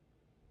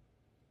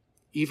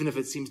 even if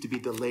it seems to be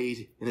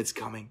delayed in its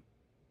coming.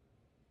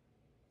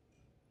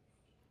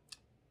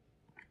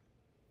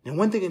 Now,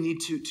 one thing I need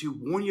to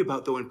warn you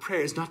about, though, in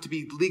prayer is not to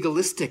be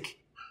legalistic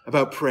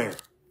about prayer,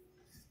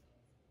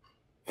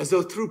 as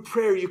though through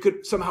prayer you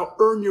could somehow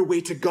earn your way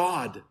to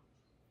God.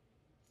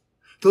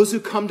 Those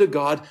who come to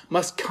God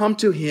must come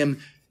to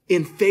him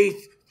in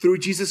faith through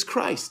Jesus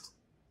Christ.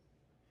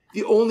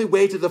 The only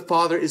way to the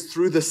Father is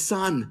through the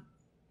Son.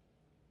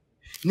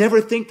 Never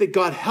think that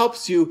God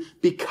helps you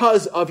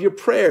because of your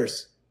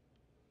prayers.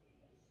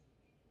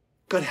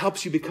 God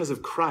helps you because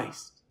of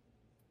Christ.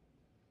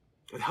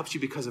 God helps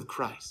you because of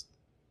Christ.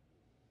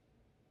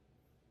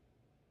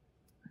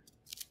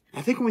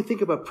 I think when we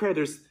think about prayer,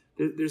 there's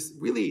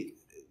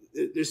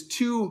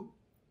two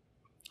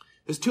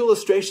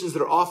illustrations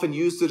that are often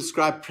used to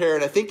describe prayer.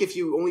 And I think if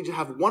you only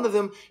have one of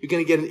them, you're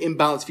going to get an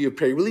imbalance for your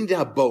prayer. You really need to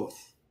have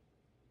both.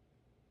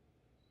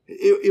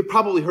 You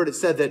probably heard it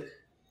said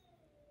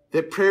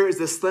that prayer is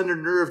the slender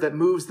nerve that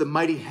moves the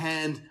mighty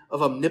hand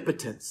of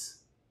omnipotence.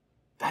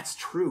 That's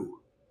true.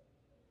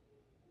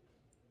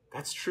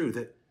 That's true.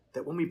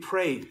 That when we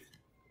pray,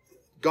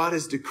 God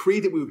has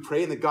decreed that we would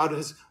pray, and that God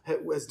has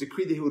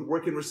decreed that he would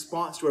work in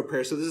response to our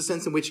prayer. So there's a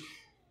sense in which,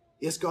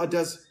 yes, God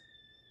does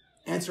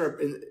answer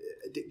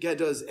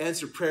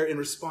prayer in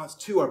response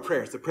to our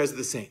prayers, the prayers of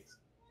the saints.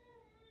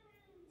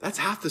 That's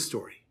half the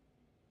story.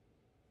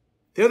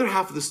 The other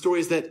half of the story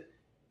is that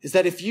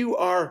if you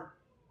are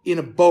in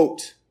a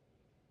boat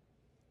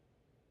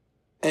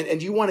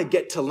and you want to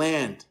get to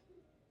land,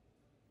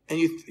 and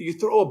you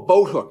throw a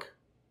boat hook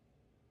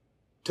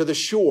to the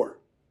shore,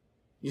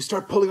 you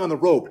start pulling on the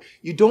rope.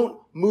 You don't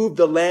move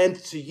the land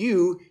to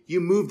you, you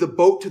move the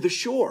boat to the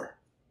shore.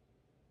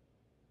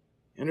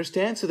 You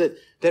understand? So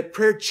that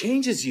prayer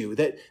changes you.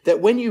 That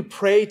when you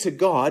pray to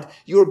God,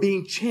 you are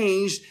being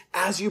changed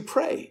as you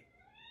pray.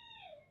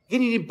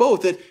 Again, you need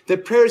both.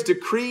 That prayer is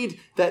decreed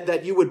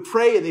that you would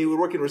pray and that he would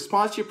work in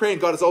response to your prayer. And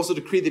God has also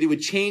decreed that he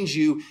would change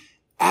you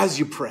as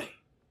you pray.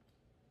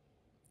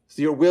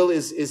 So your will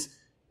is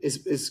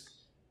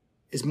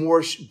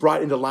more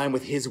brought into line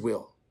with his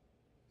will.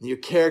 And your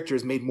character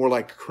is made more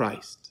like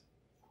Christ.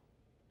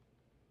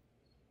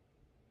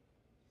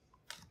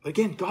 But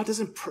again, God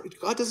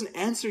doesn't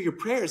answer your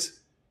prayers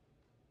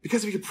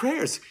because of your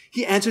prayers.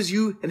 He answers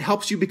you and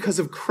helps you because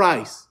of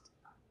Christ.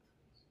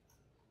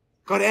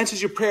 God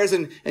answers your prayers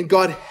and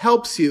God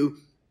helps you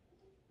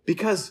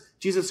because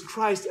Jesus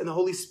Christ and the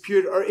Holy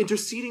Spirit are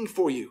interceding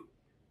for you.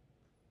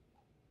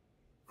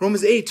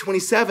 Romans 8,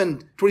 26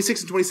 and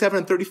 27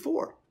 and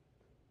 34.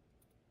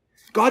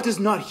 God does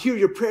not hear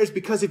your prayers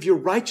because of your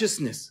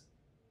righteousness.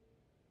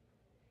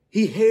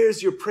 He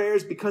hears your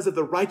prayers because of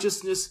the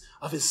righteousness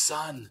of his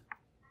Son.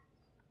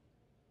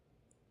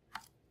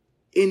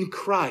 In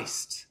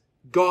Christ,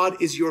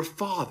 God is your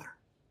Father.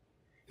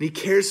 And he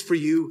cares for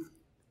you.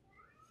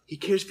 He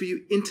cares for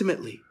you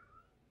intimately.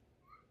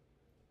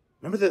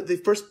 Remember the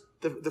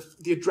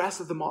address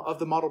of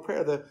the model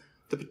prayer,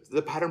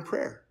 the pattern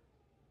prayer.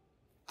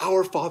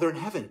 Our Father in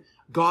heaven.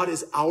 God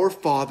is our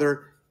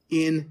Father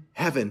in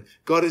heaven.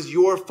 God is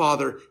your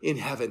Father in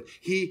heaven.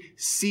 He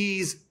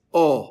sees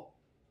all.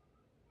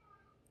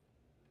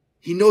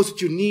 He knows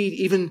what you need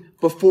even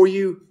before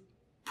you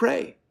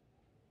pray.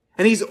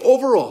 And he's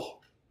over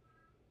all.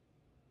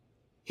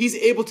 He's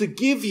able to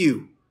give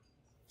you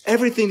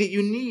everything that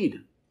you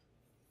need.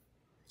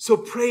 So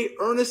pray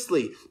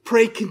earnestly.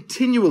 Pray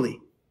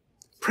continually.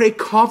 Pray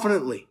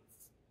confidently.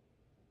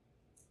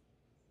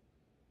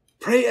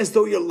 Pray as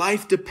though your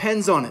life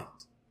depends on it.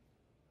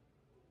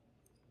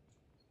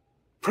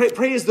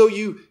 Pray as though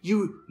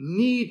you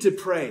need to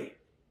pray,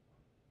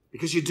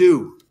 because you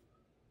do.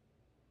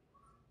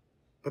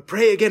 But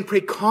pray again,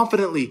 pray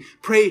confidently,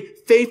 pray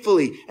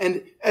faithfully.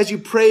 And as you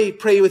pray,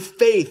 pray with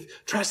faith,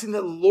 trusting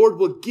that the Lord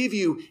will give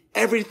you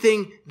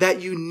everything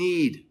that you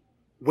need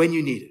when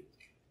you need it.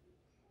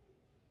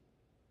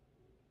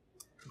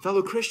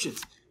 Fellow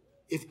Christians,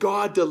 if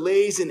God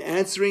delays in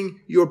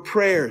answering your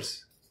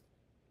prayers,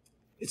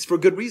 it's for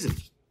good reason.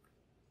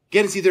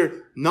 Again, it's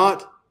either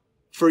not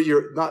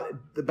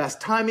the best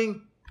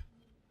timing,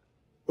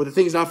 or the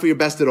thing is not for your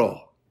best at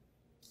all.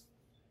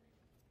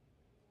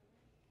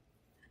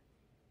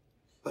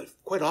 But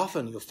quite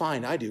often you'll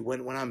find I do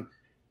when I'm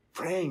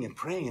praying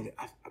and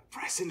I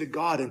press into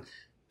God, and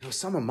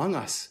some among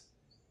us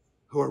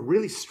who are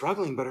really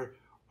struggling but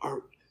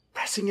are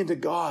pressing into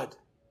God.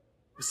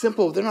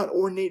 Simple, they're not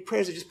ornate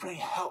prayers, they're just praying,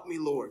 help me,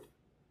 Lord.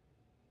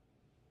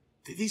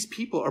 These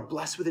people are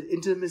blessed with an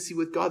intimacy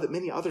with God that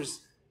many others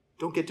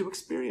don't get to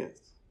experience.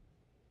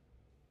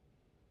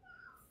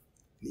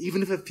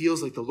 Even if it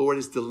feels like the Lord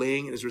is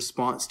delaying in his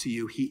response to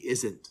you, he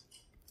isn't.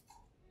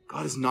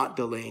 God is not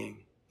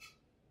delaying.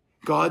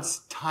 God's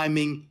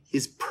timing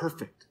is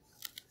perfect.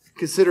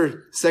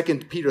 Consider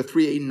 2 Peter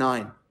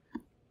 3:8-9.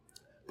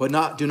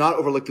 But do not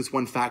overlook this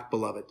one fact,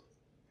 beloved,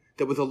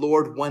 that with the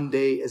Lord 1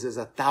 day is as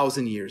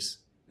 1,000 years,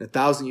 and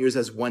 1,000 years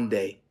as 1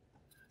 day.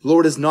 The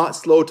Lord is not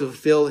slow to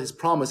fulfill his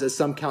promise, as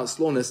some count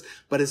slowness,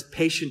 but is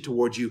patient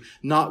towards you,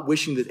 not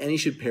wishing that any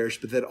should perish,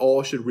 but that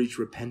all should reach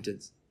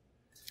repentance.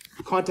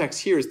 The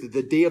context here is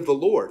the day of the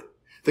Lord.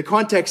 The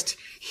context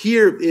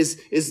here is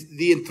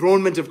the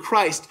enthronement of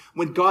Christ,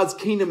 when God's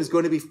kingdom is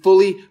going to be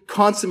fully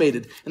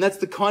consummated. And that's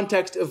the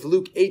context of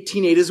Luke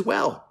 18:8 as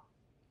well.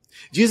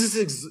 Jesus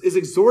is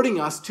exhorting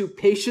us to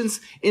patience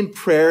in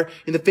prayer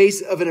in the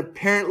face of an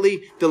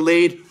apparently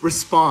delayed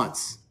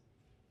response.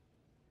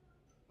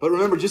 But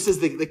remember, just as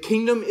the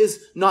kingdom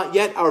is not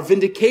yet, our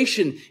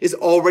vindication is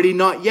already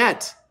not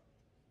yet.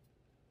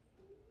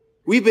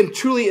 We've been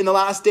truly in the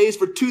last days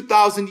for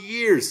 2,000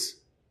 years.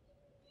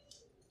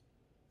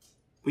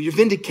 But your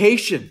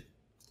vindication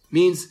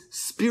means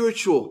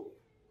spiritual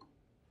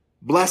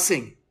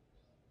blessing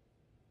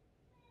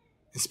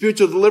and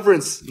spiritual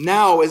deliverance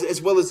now,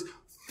 as well as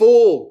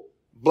full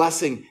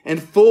blessing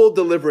and full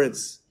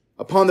deliverance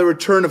upon the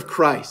return of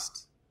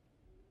Christ.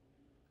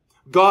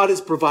 God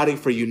is providing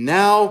for you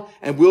now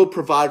and will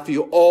provide for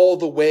you all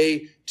the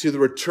way to the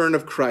return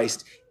of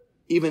Christ,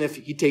 even if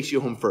he takes you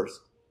home first.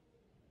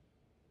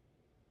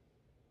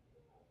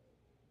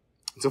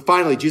 So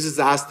finally, Jesus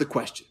asked the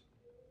question,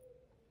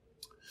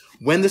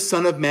 when the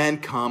Son of Man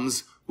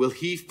comes, will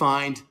he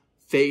find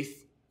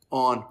faith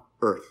on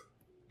earth?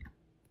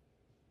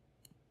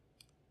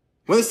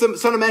 When the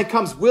Son of Man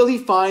comes, will he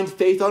find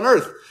faith on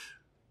earth?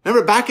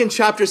 Remember back in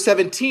chapter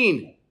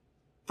 17,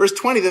 verse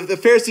 20, the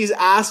Pharisees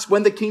asked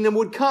when the kingdom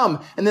would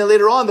come. And then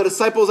later on, the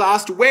disciples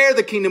asked where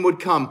the kingdom would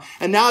come.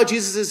 And now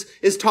Jesus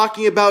is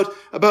talking about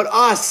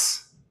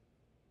us,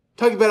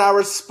 talking about our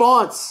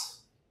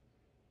response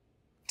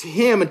to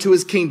him and to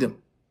his kingdom.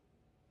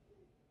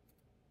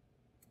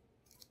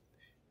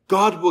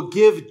 God will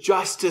give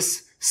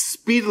justice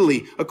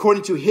speedily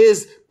according to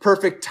his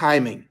perfect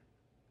timing,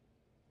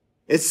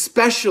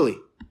 especially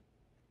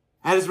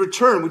at his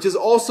return, which is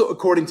also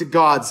according to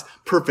God's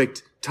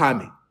perfect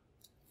timing.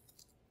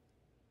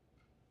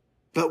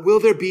 But will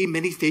there be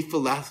many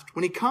faithful left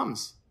when he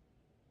comes?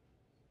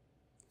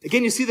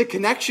 Again, you see the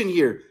connection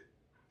here,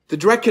 the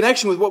direct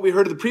connection with what we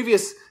heard in the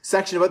previous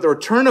section about the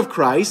return of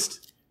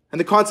Christ and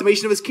the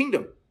consummation of his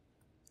kingdom.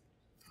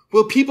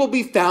 Will people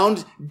be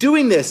found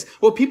doing this?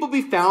 Will people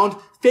be found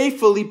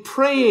faithfully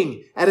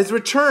praying at his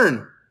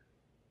return?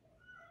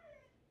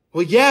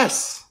 Well,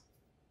 yes.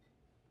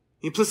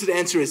 The implicit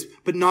answer is,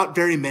 but not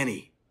very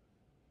many.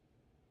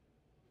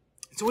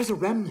 It's always a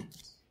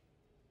remnant.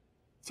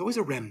 It's always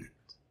a remnant.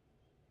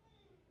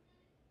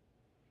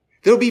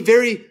 There will be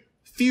very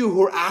few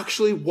who are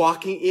actually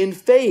walking in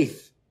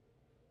faith.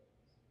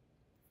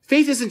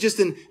 Faith isn't just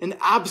an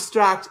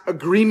abstract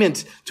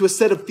agreement to a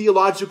set of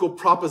theological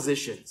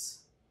propositions.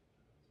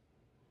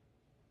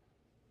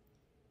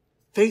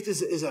 Faith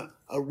is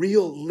a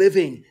real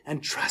living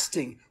and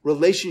trusting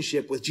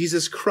relationship with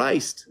Jesus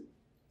Christ.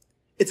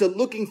 It's a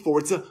looking for,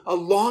 it's a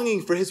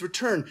longing for his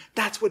return.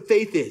 That's what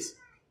faith is.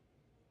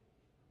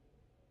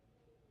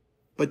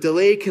 But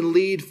delay can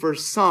lead for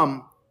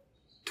some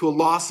to a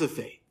loss of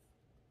faith.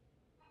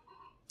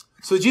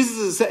 So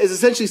Jesus is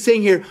essentially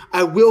saying here,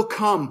 I will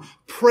come,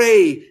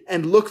 pray,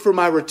 and look for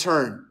my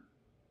return.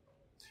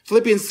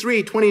 Philippians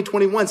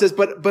 3:20-21 says,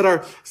 but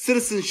our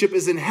citizenship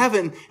is in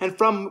heaven, and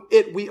from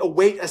it we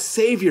await a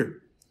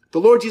Savior, the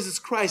Lord Jesus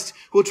Christ,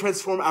 who will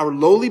transform our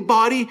lowly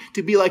body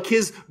to be like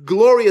his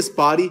glorious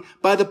body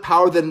by the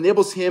power that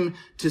enables him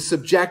to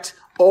subject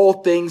all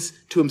things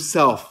to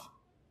himself.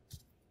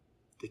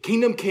 The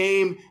kingdom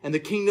came, and the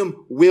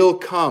kingdom will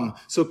come.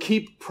 So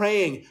keep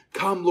praying,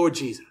 come Lord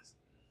Jesus.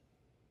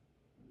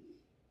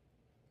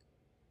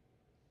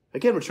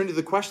 Again, return to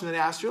the question that I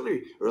asked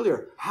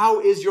earlier. How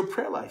is your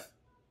prayer life?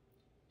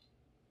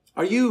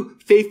 Are you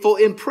faithful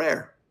in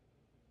prayer?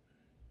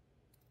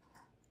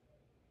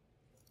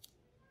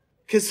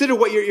 Consider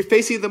what you're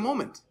facing at the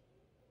moment.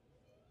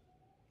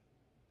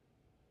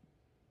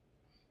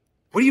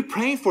 What are you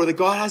praying for that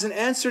God hasn't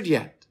answered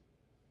yet?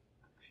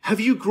 Have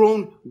you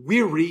grown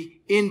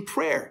weary in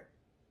prayer?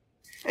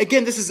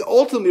 Again, this is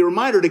ultimately a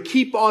reminder to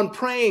keep on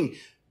praying.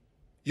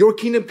 Your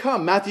kingdom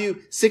come,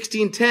 Matthew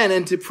 16:10,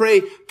 and to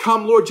pray,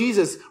 come Lord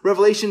Jesus,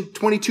 Revelation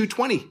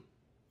 22:20.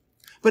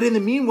 But in the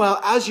meanwhile,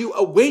 as you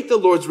await the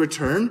Lord's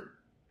return,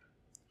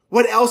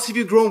 what else have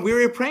you grown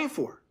weary of praying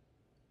for?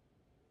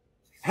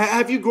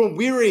 Have you grown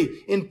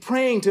weary in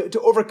praying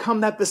to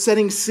overcome that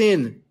besetting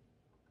sin?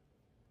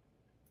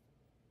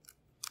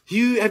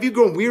 Have you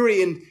grown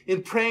weary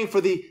in praying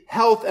for the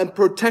health and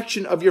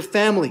protection of your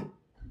family?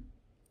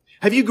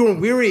 Have you grown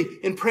weary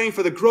in praying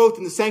for the growth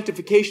and the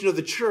sanctification of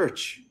the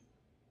church?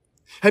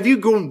 Have you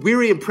grown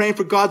weary in praying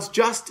for God's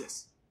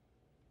justice?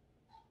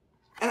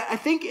 And I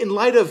think in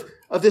light of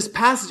this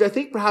passage, I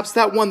think perhaps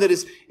that one that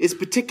is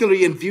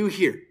particularly in view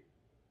here.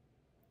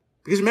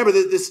 Because remember,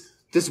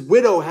 this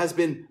widow has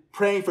been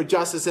praying for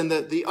justice, and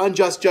the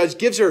unjust judge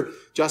gives her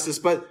justice,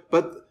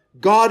 but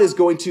God is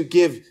going to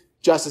give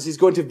justice. He's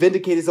going to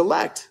vindicate his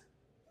elect.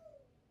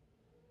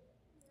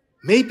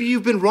 Maybe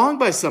you've been wronged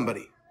by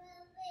somebody.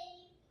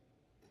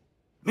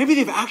 Maybe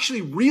they've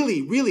actually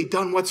really, really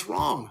done what's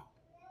wrong.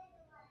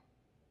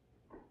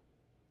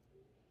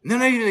 And they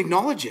don't even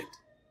acknowledge it.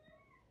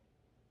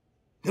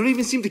 They don't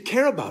even seem to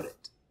care about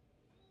it.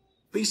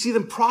 But you see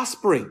them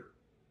prospering.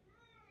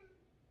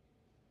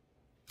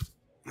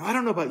 Now, I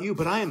don't know about you,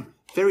 but I am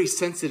very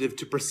sensitive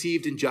to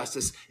perceived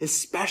injustice,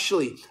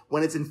 especially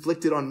when it's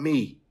inflicted on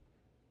me.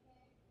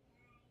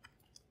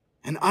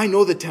 And I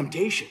know the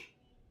temptation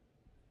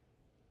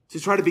to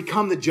try to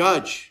become the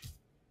judge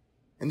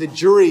and the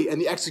jury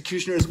and the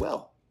executioner as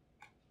well.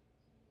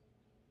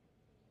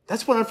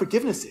 That's what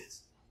unforgiveness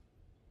is.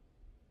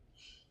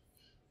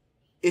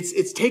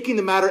 It's taking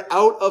the matter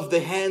out of the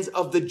hands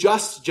of the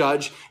just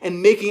judge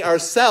and making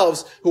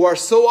ourselves, who are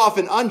so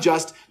often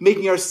unjust,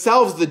 making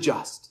ourselves the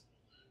judge,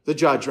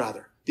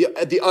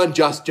 the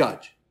unjust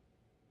judge.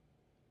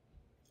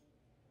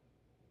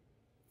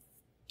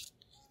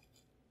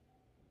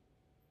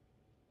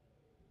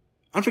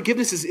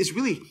 Unforgiveness is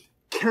really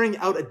carrying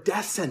out a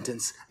death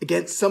sentence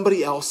against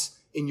somebody else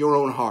in your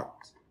own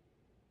heart.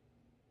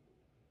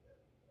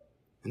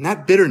 And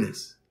that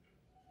bitterness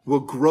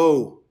will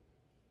grow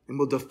and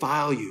will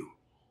defile you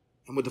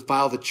and will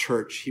defile the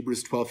church,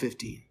 Hebrews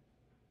 12:15.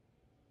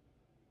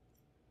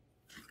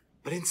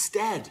 But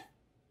instead,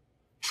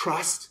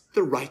 trust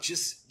the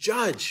righteous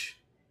judge.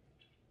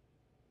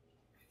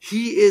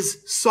 He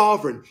is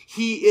sovereign.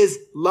 He is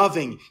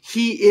loving.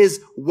 He is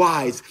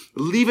wise.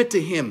 Leave it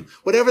to him.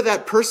 Whatever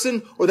that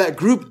person or that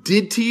group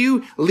did to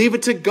you, leave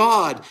it to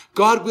God.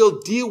 God will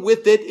deal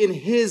with it in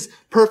his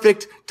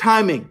perfect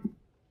timing.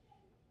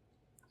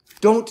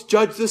 Don't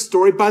judge the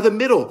story by the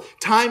middle.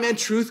 Time and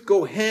truth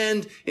go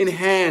hand in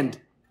hand.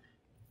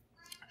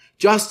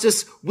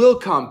 Justice will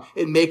come.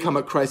 It may come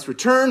at Christ's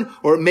return,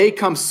 or it may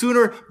come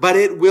sooner, but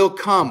it will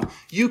come.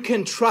 You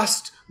can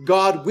trust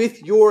God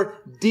with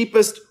your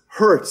deepest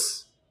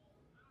hurts.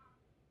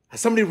 Has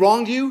somebody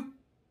wronged you?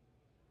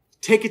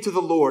 Take it to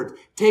the Lord.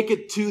 Take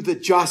it to the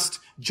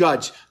just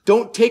judge.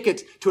 Don't take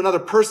it to another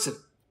person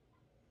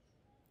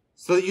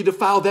so that you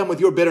defile them with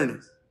your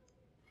bitterness.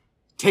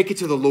 Take it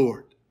to the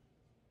Lord.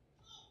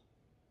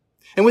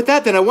 And with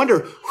that, then, I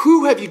wonder,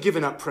 who have you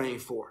given up praying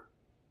for?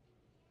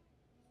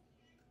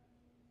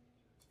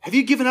 Have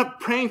you given up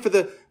praying for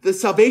the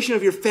salvation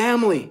of your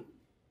family,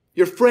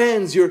 your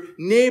friends, your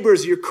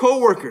neighbors, your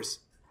co-workers?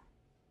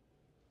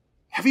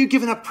 Have you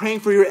given up praying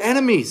for your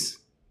enemies?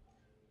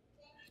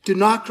 Do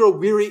not grow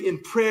weary in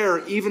prayer,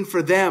 even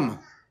for them.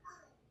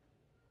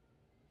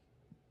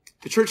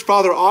 The church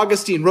father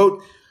Augustine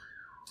wrote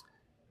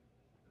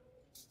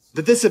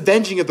that this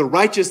avenging of the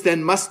righteous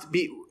then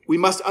we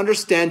must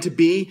understand to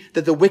be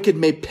that the wicked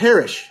may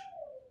perish.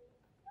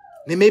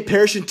 They may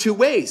perish in two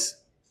ways.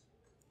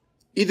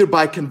 Either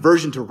by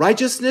conversion to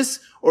righteousness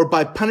or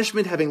by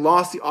punishment having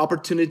lost the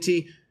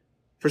opportunity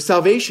for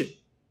salvation.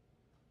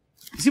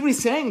 You see what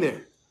he's saying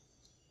there?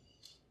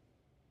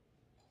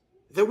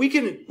 That we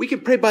can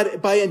pray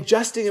by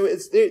adjusting.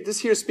 This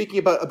here is speaking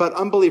about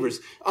unbelievers.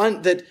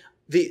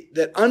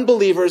 That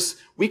unbelievers,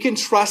 we can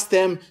trust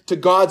them to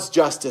God's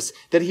justice.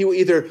 That he will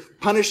either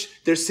punish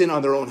their sin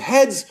on their own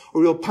heads,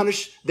 or he will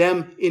punish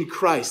them in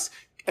Christ.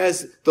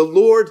 As the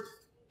Lord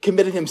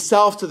committed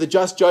himself to the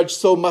just judge,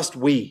 so must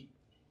we.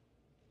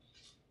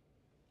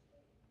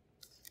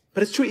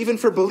 But it's true even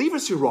for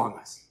believers who wrong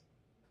us.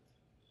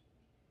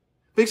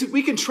 Because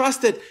we can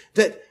trust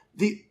that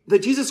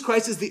Jesus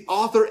Christ is the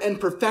author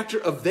and perfecter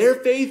of their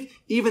faith,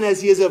 even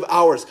as he is of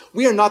ours.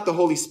 We are not the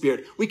Holy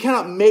Spirit. We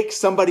cannot make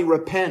somebody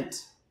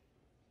repent.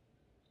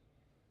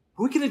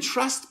 We can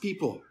entrust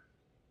people,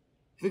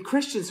 even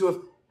Christians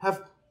who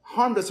have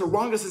harmed us or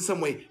wronged us in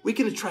some way. We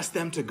can entrust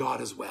them to God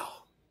as well.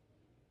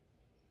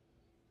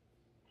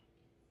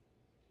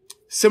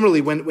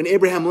 Similarly, when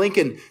Abraham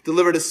Lincoln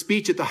delivered a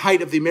speech at the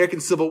height of the American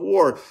Civil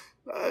War,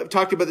 I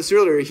talked about this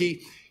earlier,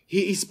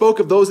 he spoke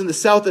of those in the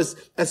South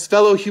as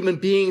fellow human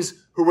beings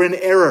who were in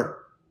error.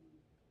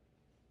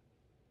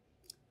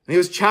 And he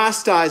was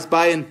chastised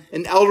by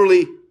an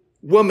elderly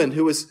woman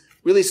who was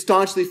really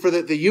staunchly for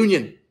the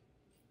union.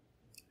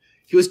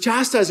 He was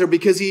chastised her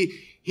because he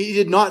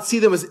did not see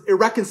them as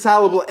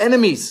irreconcilable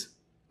enemies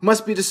who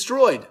must be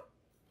destroyed.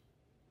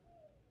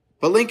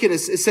 But Lincoln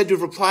is said to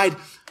have replied,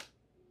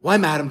 "Why,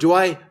 madam, do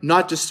I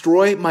not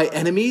destroy my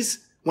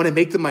enemies when I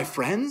make them my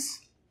friends?"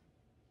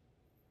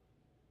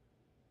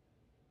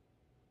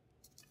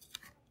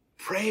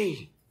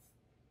 Pray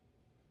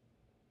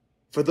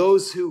for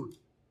those who,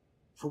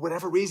 for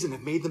whatever reason,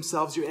 have made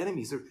themselves your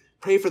enemies. Or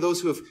pray for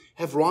those who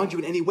have wronged you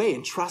in any way,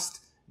 and trust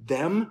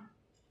them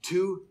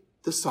to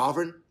the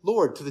sovereign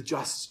Lord, to the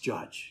just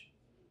judge.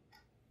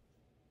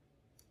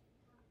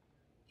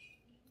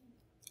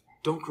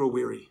 Don't grow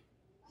weary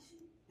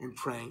in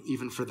praying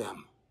even for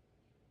them.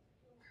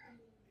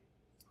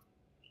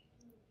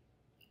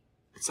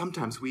 And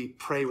sometimes we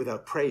pray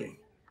without praying.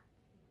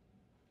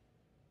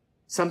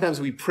 Sometimes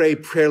we pray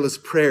prayerless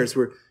prayers.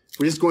 We're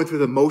just going through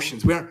the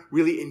motions. We aren't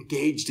really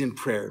engaged in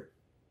prayer.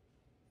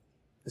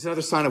 That's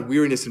another sign of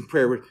weariness in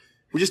prayer.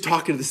 We're just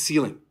talking to the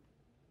ceiling.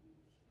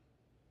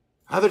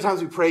 Other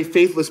times we pray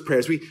faithless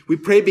prayers. We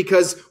pray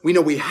because we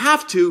know we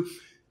have to,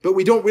 but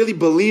we don't really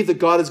believe that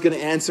God is going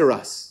to answer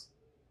us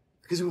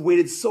because we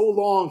waited so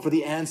long for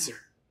the answer.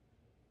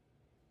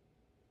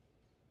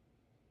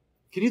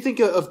 Can you think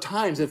of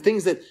times, of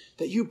things that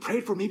you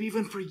prayed for, maybe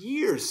even for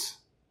years?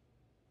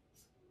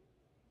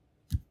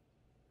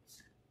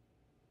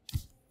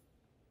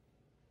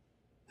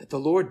 That the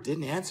Lord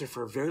didn't answer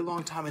for a very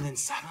long time, and then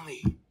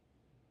suddenly,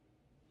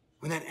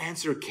 when that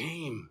answer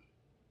came,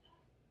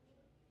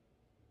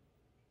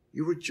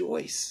 you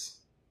rejoice.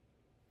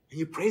 And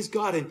you praise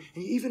God, and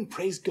you even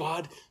praise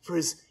God for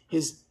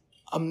his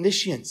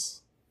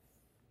omniscience.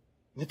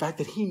 And the fact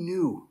that he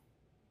knew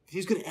that he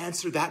was going to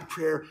answer that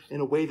prayer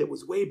in a way that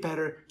was way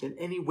better than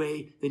any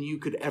way than you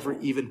could ever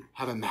even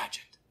have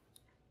imagined.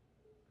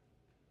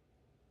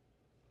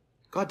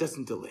 God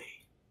doesn't delay.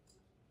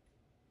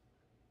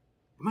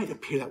 It might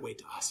appear that way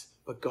to us,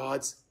 but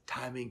God's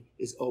timing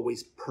is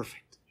always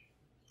perfect.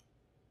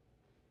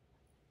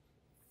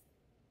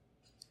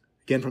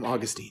 Again from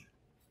Augustine.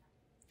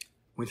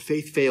 When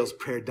faith fails,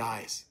 prayer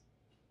dies.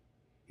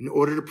 In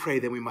order to pray,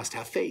 then we must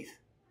have faith.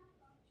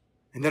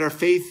 And that our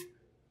faith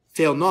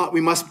fail not,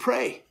 we must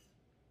pray.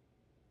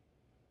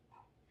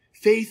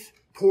 Faith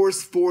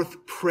pours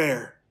forth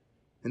prayer.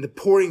 And the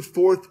pouring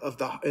forth of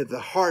the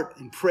heart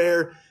in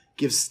prayer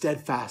gives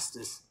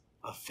steadfastness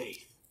of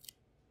faith.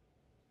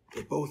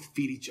 They both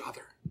feed each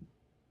other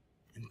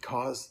and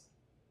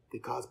they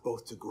cause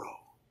both to grow.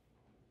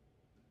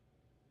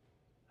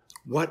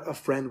 What a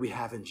friend we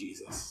have in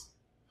Jesus.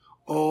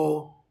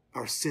 All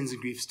our sins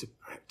and griefs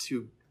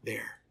to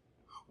bear.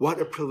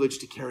 What a privilege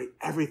to carry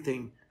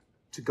everything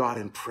to God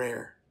in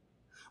prayer.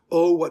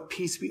 Oh, what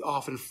peace we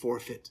often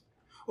forfeit.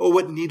 Oh,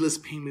 what needless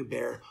pain we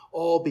bear.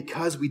 All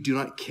because we do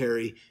not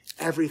carry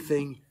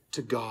everything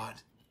to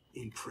God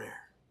in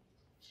prayer.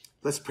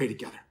 Let's pray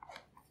together.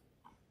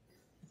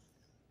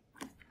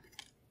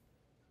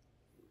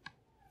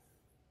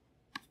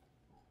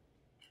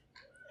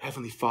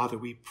 Heavenly Father,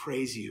 we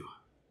praise you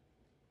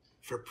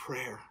for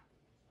prayer.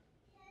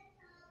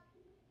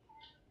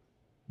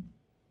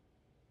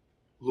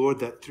 Lord,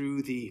 that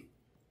through the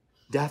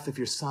death of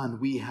your Son,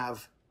 we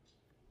have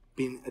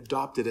been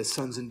adopted as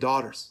sons and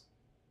daughters.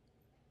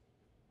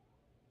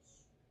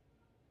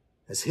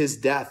 As his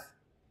death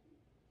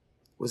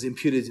was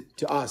imputed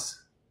to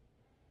us,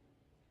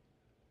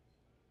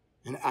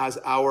 and as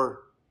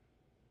our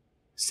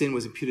sin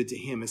was imputed to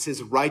him, as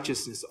his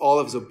righteousness, all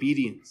of his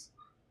obedience,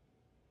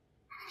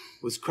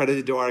 was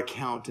credited to our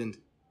account, and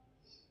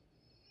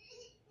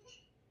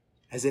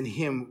as in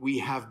him we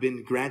have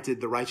been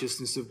granted the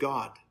righteousness of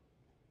God.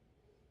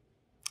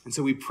 And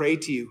so we pray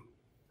to you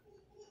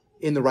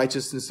in the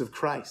righteousness of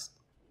Christ,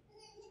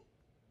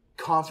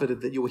 confident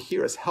that you will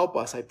hear us. Help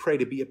us, I pray,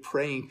 to be a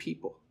praying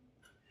people.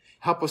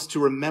 Help us to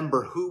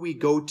remember who we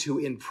go to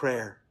in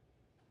prayer.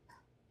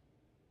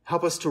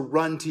 Help us to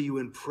run to you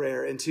in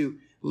prayer and to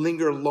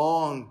linger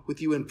long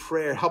with you in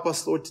prayer. Help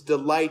us, Lord, to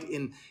delight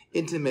in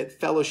intimate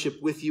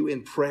fellowship with you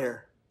in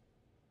prayer,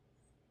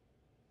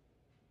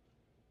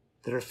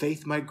 that our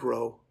faith might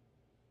grow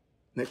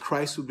and that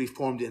Christ would be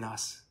formed in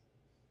us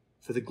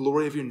for the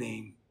glory of your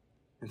name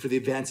and for the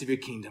advance of your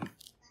kingdom.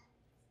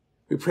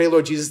 We pray,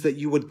 Lord Jesus, that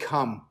you would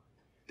come,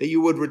 that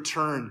you would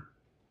return,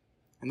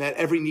 and that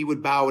every knee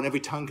would bow and every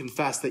tongue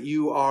confess that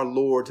you are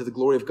Lord to the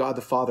glory of God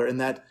the Father, and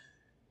that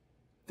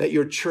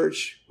your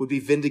church would be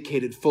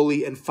vindicated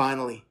fully and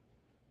finally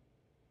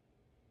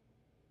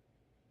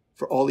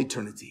for all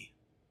eternity.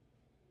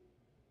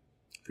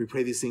 We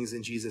pray these things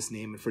in Jesus'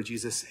 name and for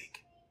Jesus'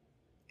 sake.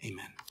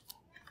 Amen.